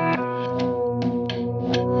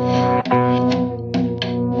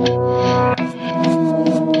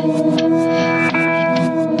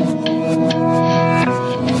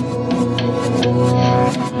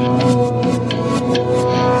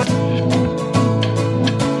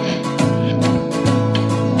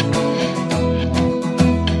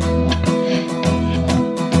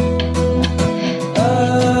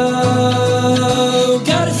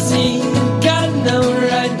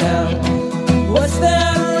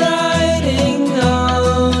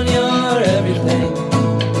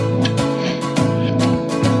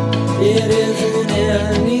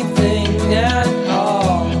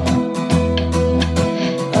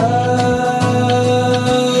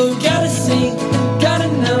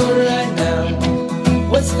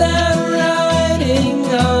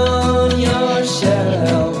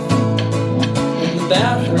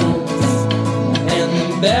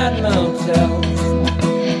 else.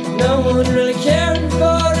 No one really cared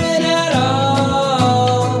for it at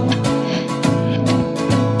all.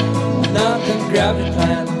 Not the gravity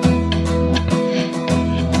plant.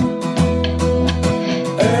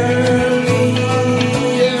 Early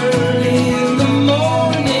in the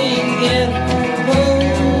morning, it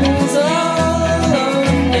pulls all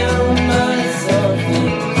down my sore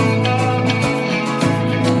feet.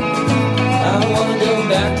 I wanna go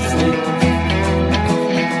back to sleep.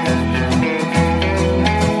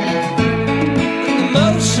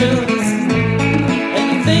 Emotions and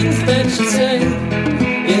the things that you say,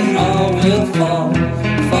 it all will fall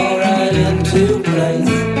right into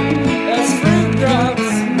place. As fruit drops,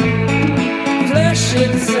 flesh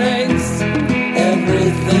it says,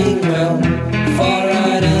 everything will fall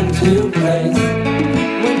right into place.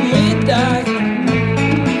 When we die,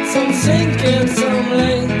 some sink and some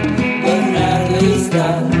lay, but at least I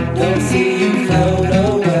don't see you float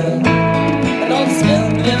away. And all the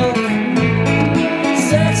spilled milk,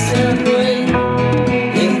 sex and weight,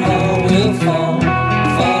 it all will fall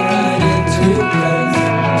right into place.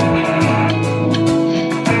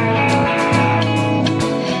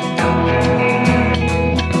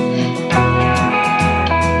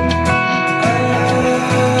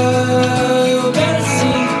 Oh, gotta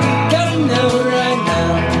see, gotta know right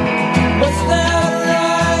now. What's that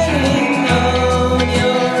writing on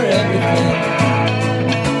your everything?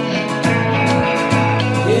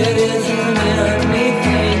 It isn't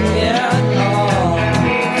anything at all.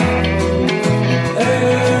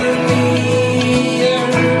 Early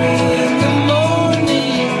in the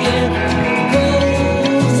morning, it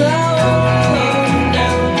pulls all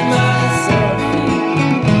down my sore feet.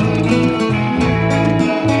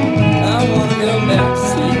 I wanna go back to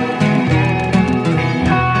sleep.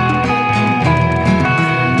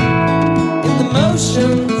 In the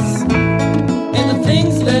motions and the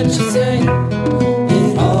things that you say,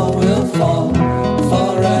 it all will fall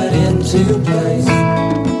right into place.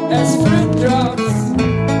 As fruit drops,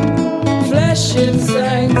 flesh it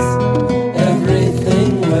says,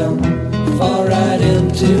 everything will fall right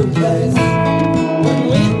into place. When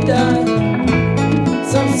we die,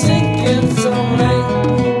 some sink and some lay,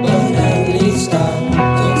 but at least I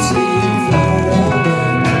don't see you float away.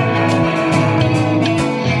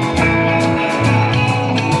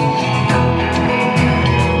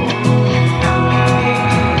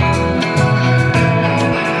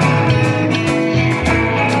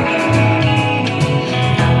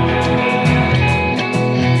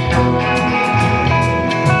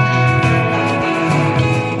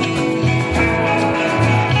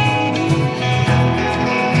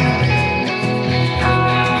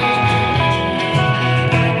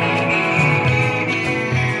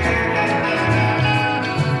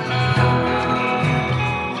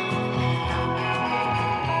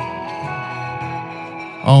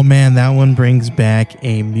 Oh man, that one brings back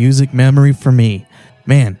a music memory for me.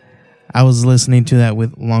 Man, I was listening to that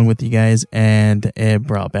along with you guys, and it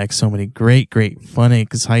brought back so many great, fun,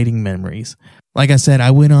 exciting memories. Like I said,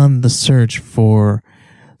 I went on the search for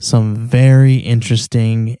some very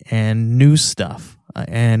interesting and new stuff.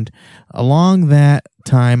 And along that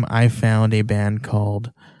time, I found a band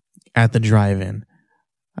called At the Drive-In.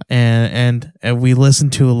 And we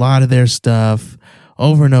listened to a lot of their stuff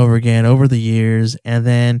over and over again over the years, and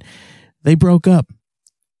then they broke up.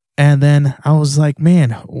 And then I was like,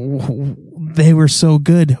 man, they were so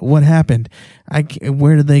good. What happened?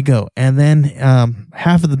 Where did they go? And then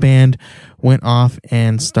half of the band went off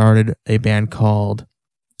and started a band called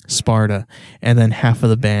Sparta. And then half of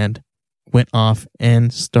the band went off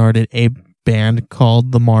and started a band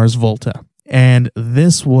called the Mars Volta. And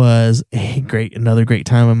this was another great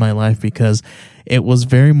time in my life, because it was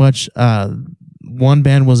very much, one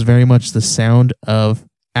band was very much the sound of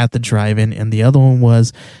At the Drive-In, and the other one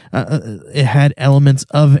was, it had elements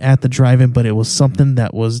of At the Drive-In, but it was something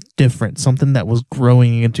that was different, something that was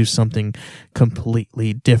growing into something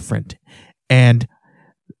completely different. And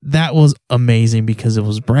that was amazing because it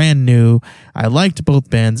was brand new. I liked both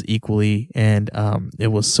bands equally, and it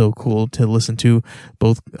was so cool to listen to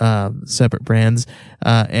both separate brands,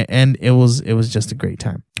 and it was just a great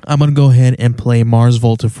time. I'm gonna go ahead and play Mars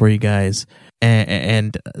Volta for you guys,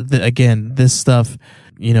 and again, this stuff,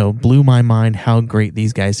 blew my mind how great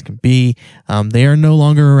these guys can be. They are no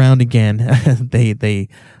longer around again.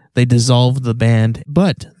 They dissolved the band,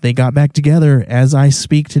 but they got back together. As I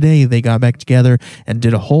speak today, they got back together and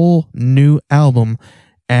did a whole new album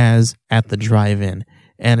as At the Drive-In.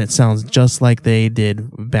 And it sounds just like they did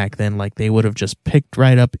back then, like they would have just picked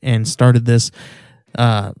right up and started this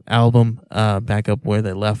album back up where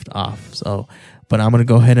they left off. But I'm going to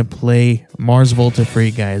go ahead and play Mars Volta for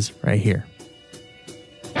you guys right here.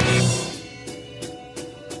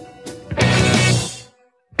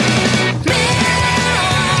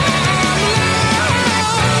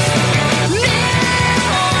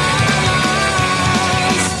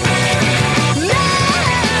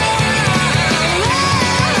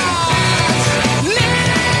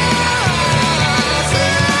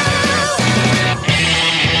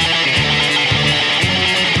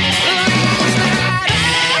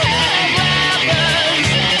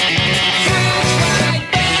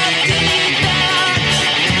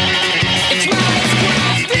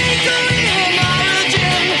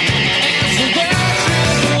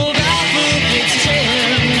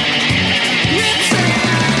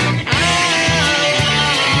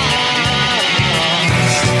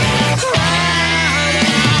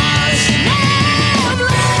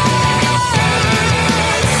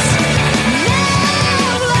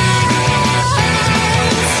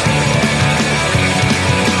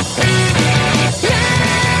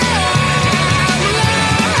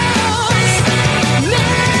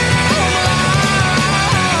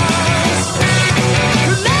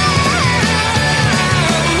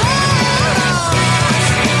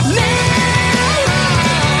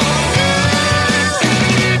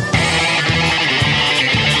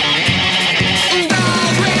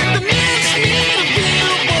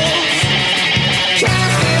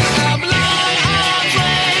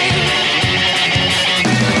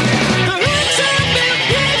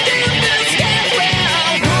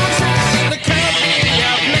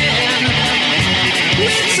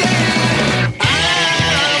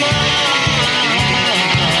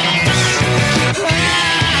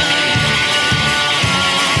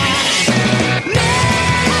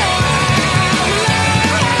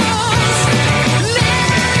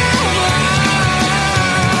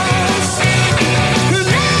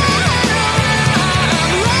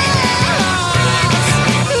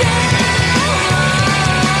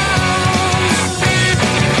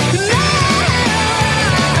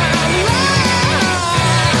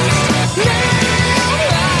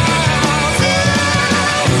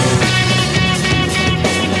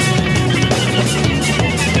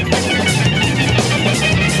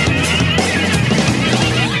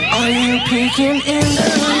 Speaking in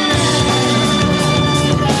the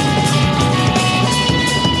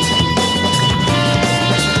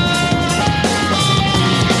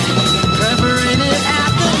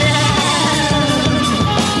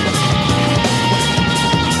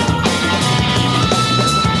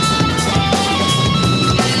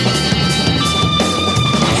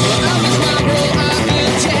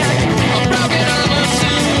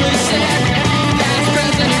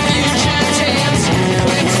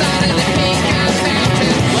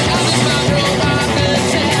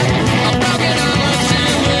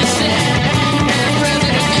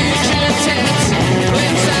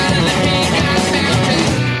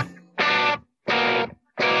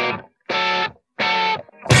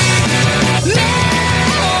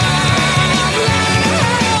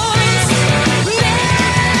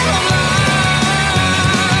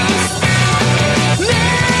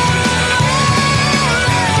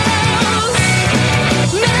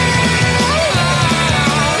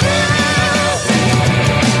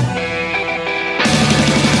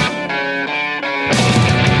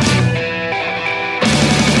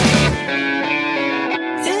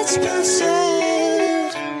It's been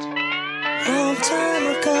said long time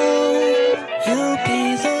ago, you'll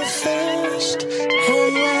be the first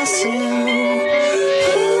and last to know.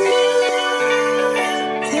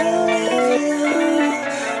 You'll never know.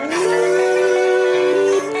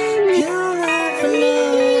 You'll never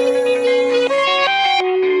know.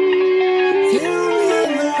 You'll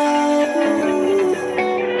never know.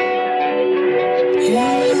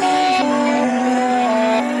 You'll never know.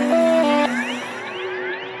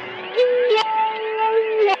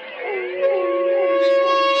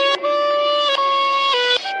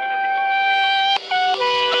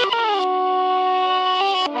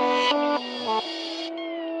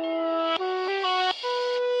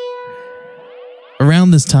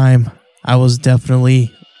 Around this time, I was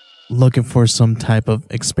definitely looking for some type of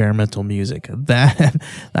experimental music. That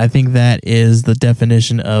I think that is the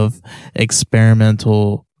definition of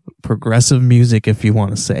experimental progressive music, if you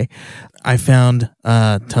want to say. I found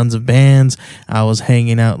tons of bands. I was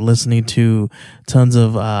hanging out listening to tons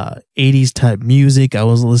of 80s type music. I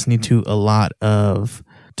was listening to a lot of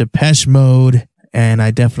Depeche Mode, and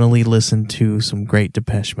I definitely listened to some great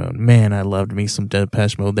Depeche Mode. Man, I loved me some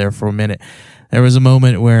Depeche Mode there for a minute. There was a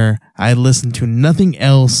moment where I listened to nothing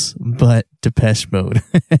else but Depeche Mode.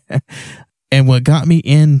 And what got me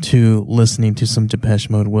into listening to some Depeche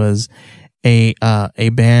Mode was a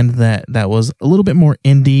band that was a little bit more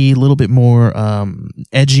indie, a little bit more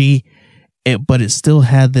edgy, but it still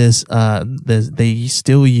had this they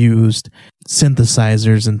still used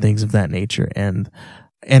synthesizers and things of that nature, and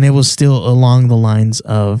it was still along the lines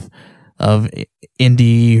of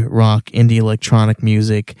indie rock, indie electronic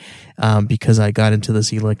music, because I got into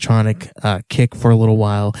this electronic kick for a little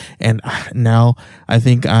while, and now I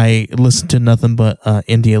think I listen to nothing but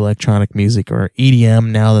indie electronic music, or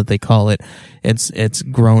EDM now that they call it. It's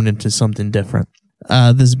grown into something different.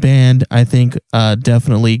 This band, I think,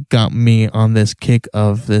 definitely got me on this kick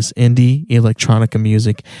of this indie electronica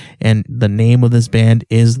music, and the name of this band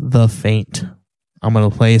is The Faint. I'm going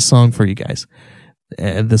to play a song for you guys.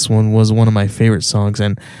 And this one was one of my favorite songs.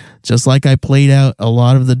 And just like I played out a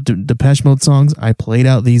lot of the Depeche Mode songs, I played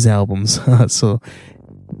out these albums. So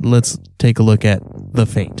let's take a look at The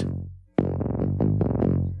Faint.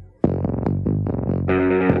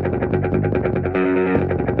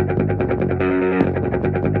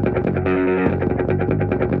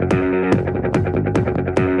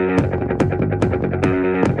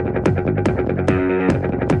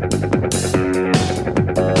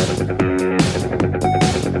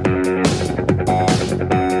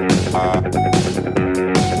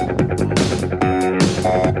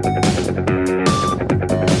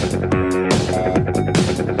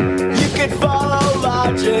 You could follow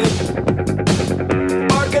logic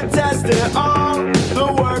or contest it all. The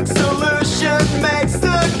work solution makes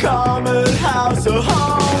the common house a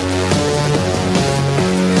home.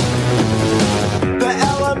 The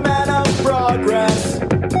element of progress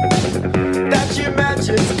that you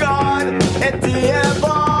mentioned's gone. It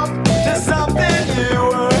de-evolved to something you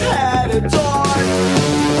were headed toward.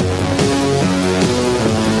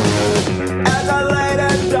 As I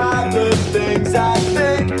later dive the things I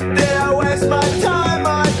think, did I waste my time?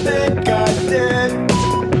 I think I did.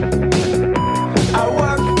 I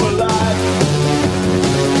work for life.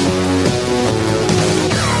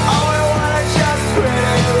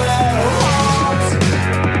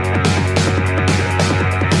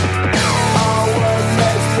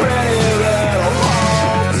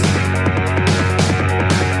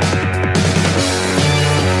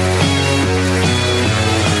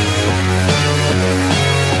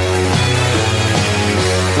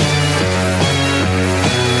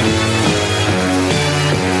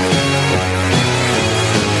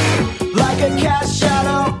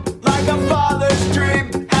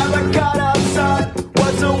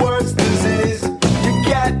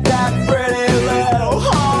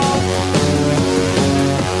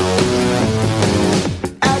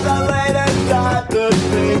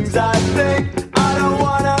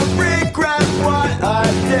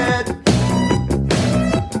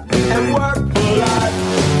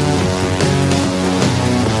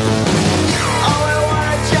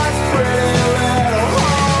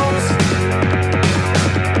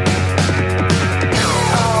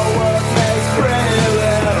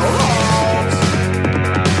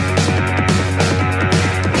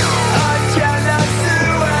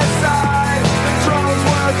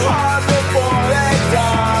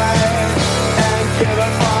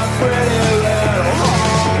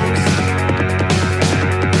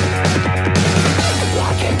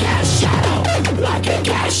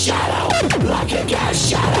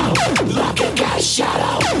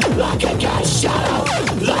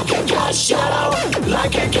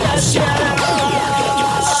 like a cashier. Our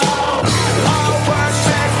work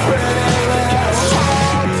is pretty little.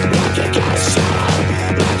 Like a cashier,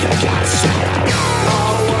 like a cashier.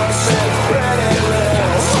 Our work is pretty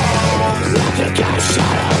little. Like a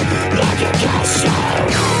cashier, like a cashier.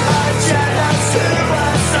 Agenda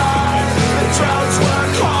suicide. The drones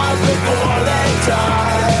work hard before they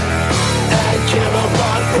die. And kill a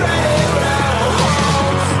lot pretty little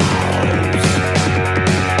homes.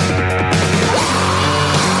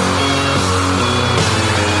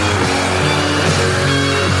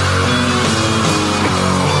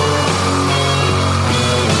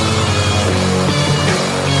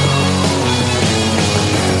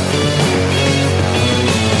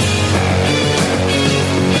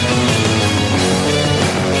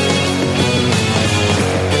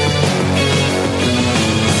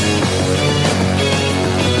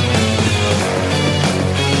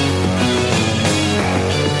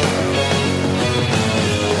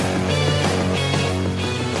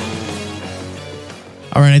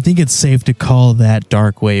 All right, I think it's safe to call that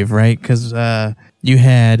dark wave, right? Because you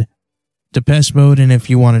had Depeche Mode, and if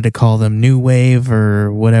you wanted to call them new wave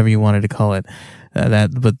or whatever you wanted to call it,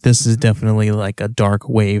 but this is definitely like a dark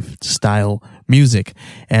wave style music,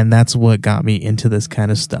 and that's what got me into this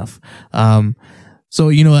kind of stuff. So,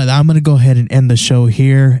 you know what, I'm going to go ahead and end the show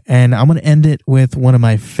here, and I'm going to end it with one of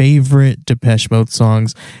my favorite Depeche Mode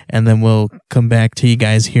songs, and then we'll come back to you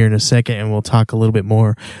guys here in a second, and we'll talk a little bit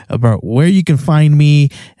more about where you can find me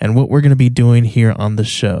and what we're going to be doing here on the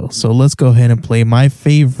show. So let's go ahead and play my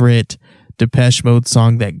favorite Depeche Mode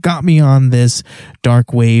song that got me on this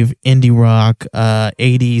dark wave, indie rock,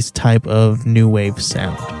 80s type of new wave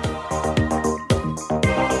sound.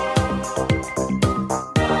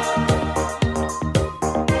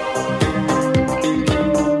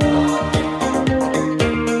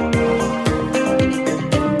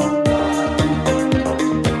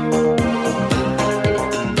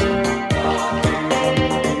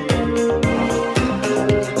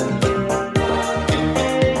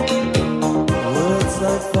 Words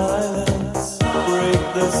like violence break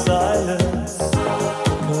the silence,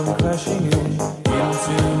 come crashing in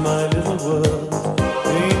into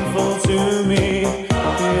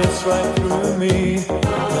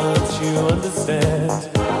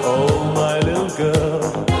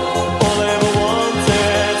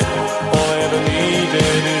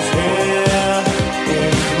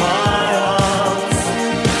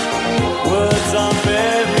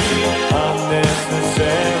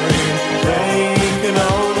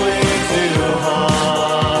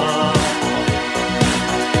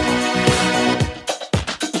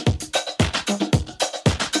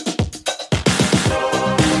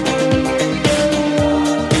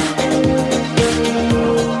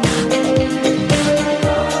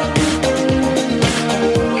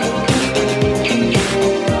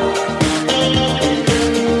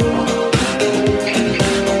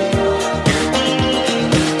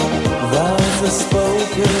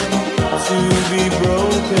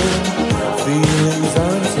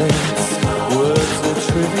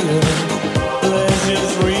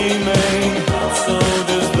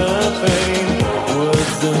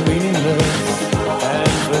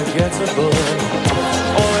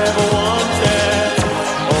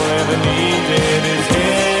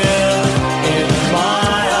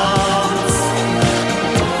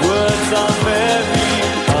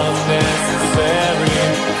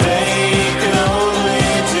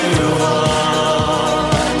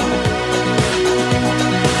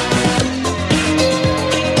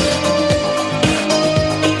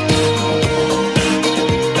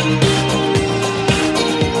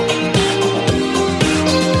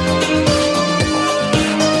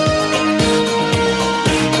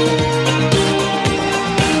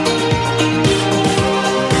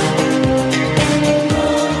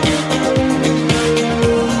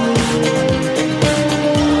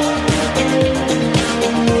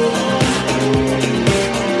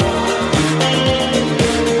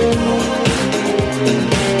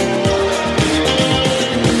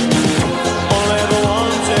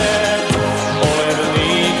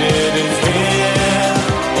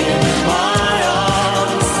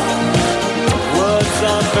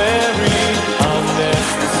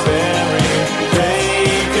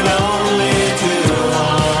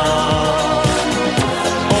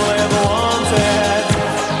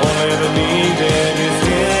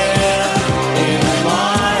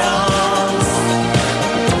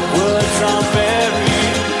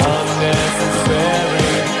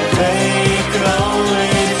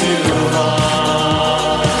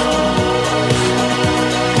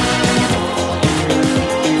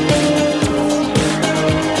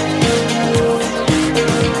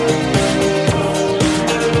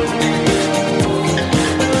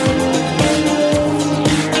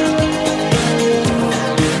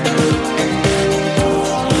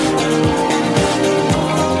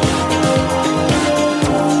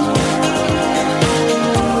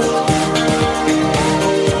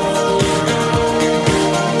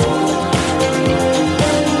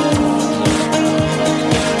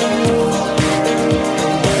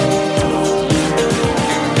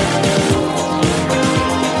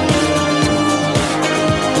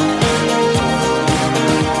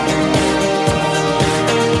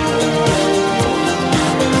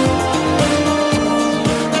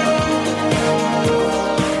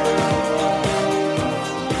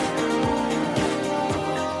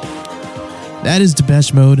That is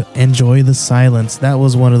Depeche Mode, Enjoy the Silence. That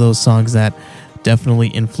was one of those songs that definitely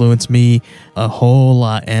influenced me a whole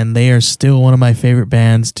lot, and they are still one of my favorite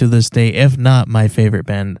bands to this day, if not my favorite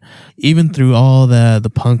band. Even through all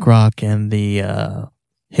the punk rock and the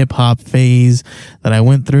hip hop phase that I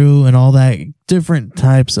went through and all that different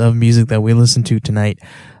types of music that we listened to tonight,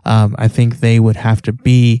 I think they would have to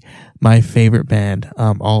be my favorite band,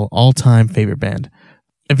 all time favorite band.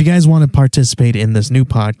 If you guys want to participate in this new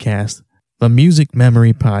podcast, the Music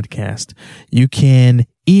Memory Podcast, you can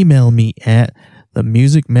email me at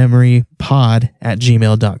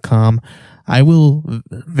themusicmemorypod@gmail.com. I will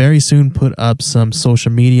very soon put up some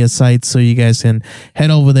social media sites so you guys can head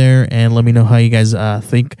over there and let me know how you guys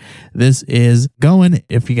think this is going.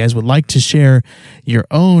 If you guys would like to share your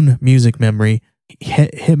own music memory,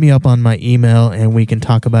 hit me up on my email and we can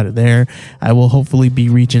talk about it there. I will hopefully be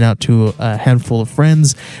reaching out to a handful of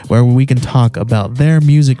friends where we can talk about their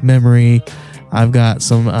music memory. I've got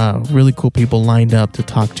some really cool people lined up to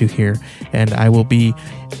talk to here, and I will be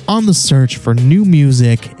on the search for new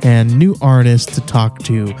music and new artists to talk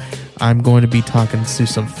to. I'm going to be talking to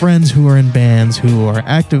some friends who are in bands, who are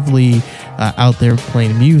actively out there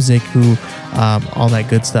playing music, who all that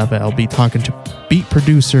good stuff. I'll be talking to beat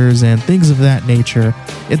producers and things of that nature.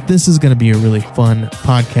 This is going to be a really fun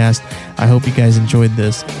podcast. I hope you guys enjoyed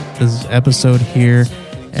this episode here,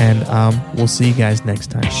 and we'll see you guys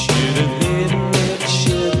next time.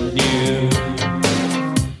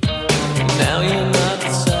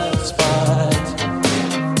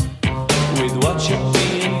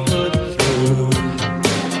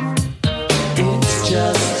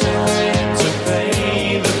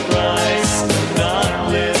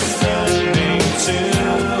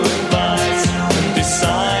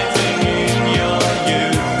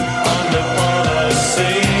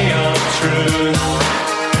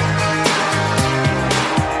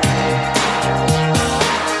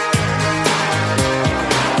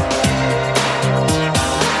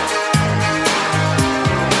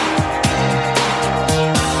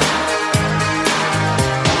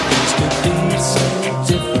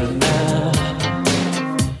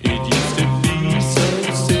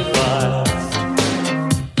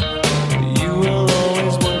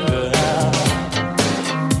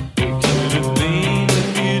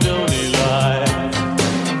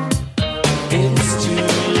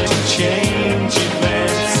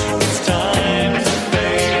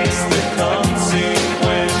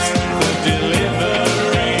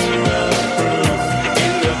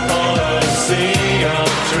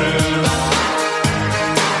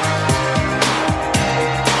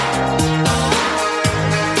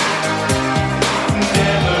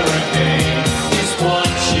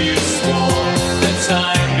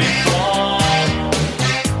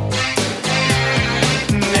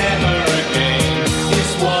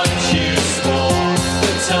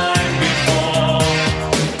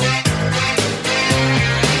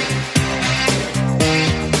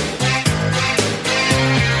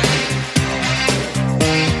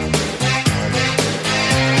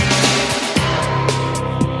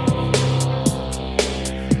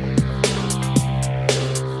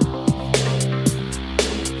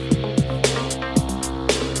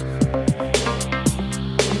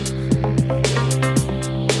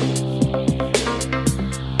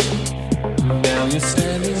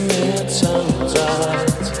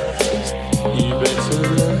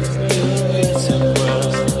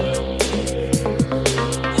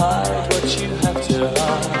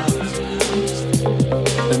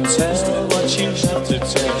 And tell what you have to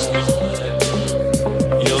tell.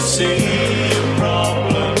 You'll see.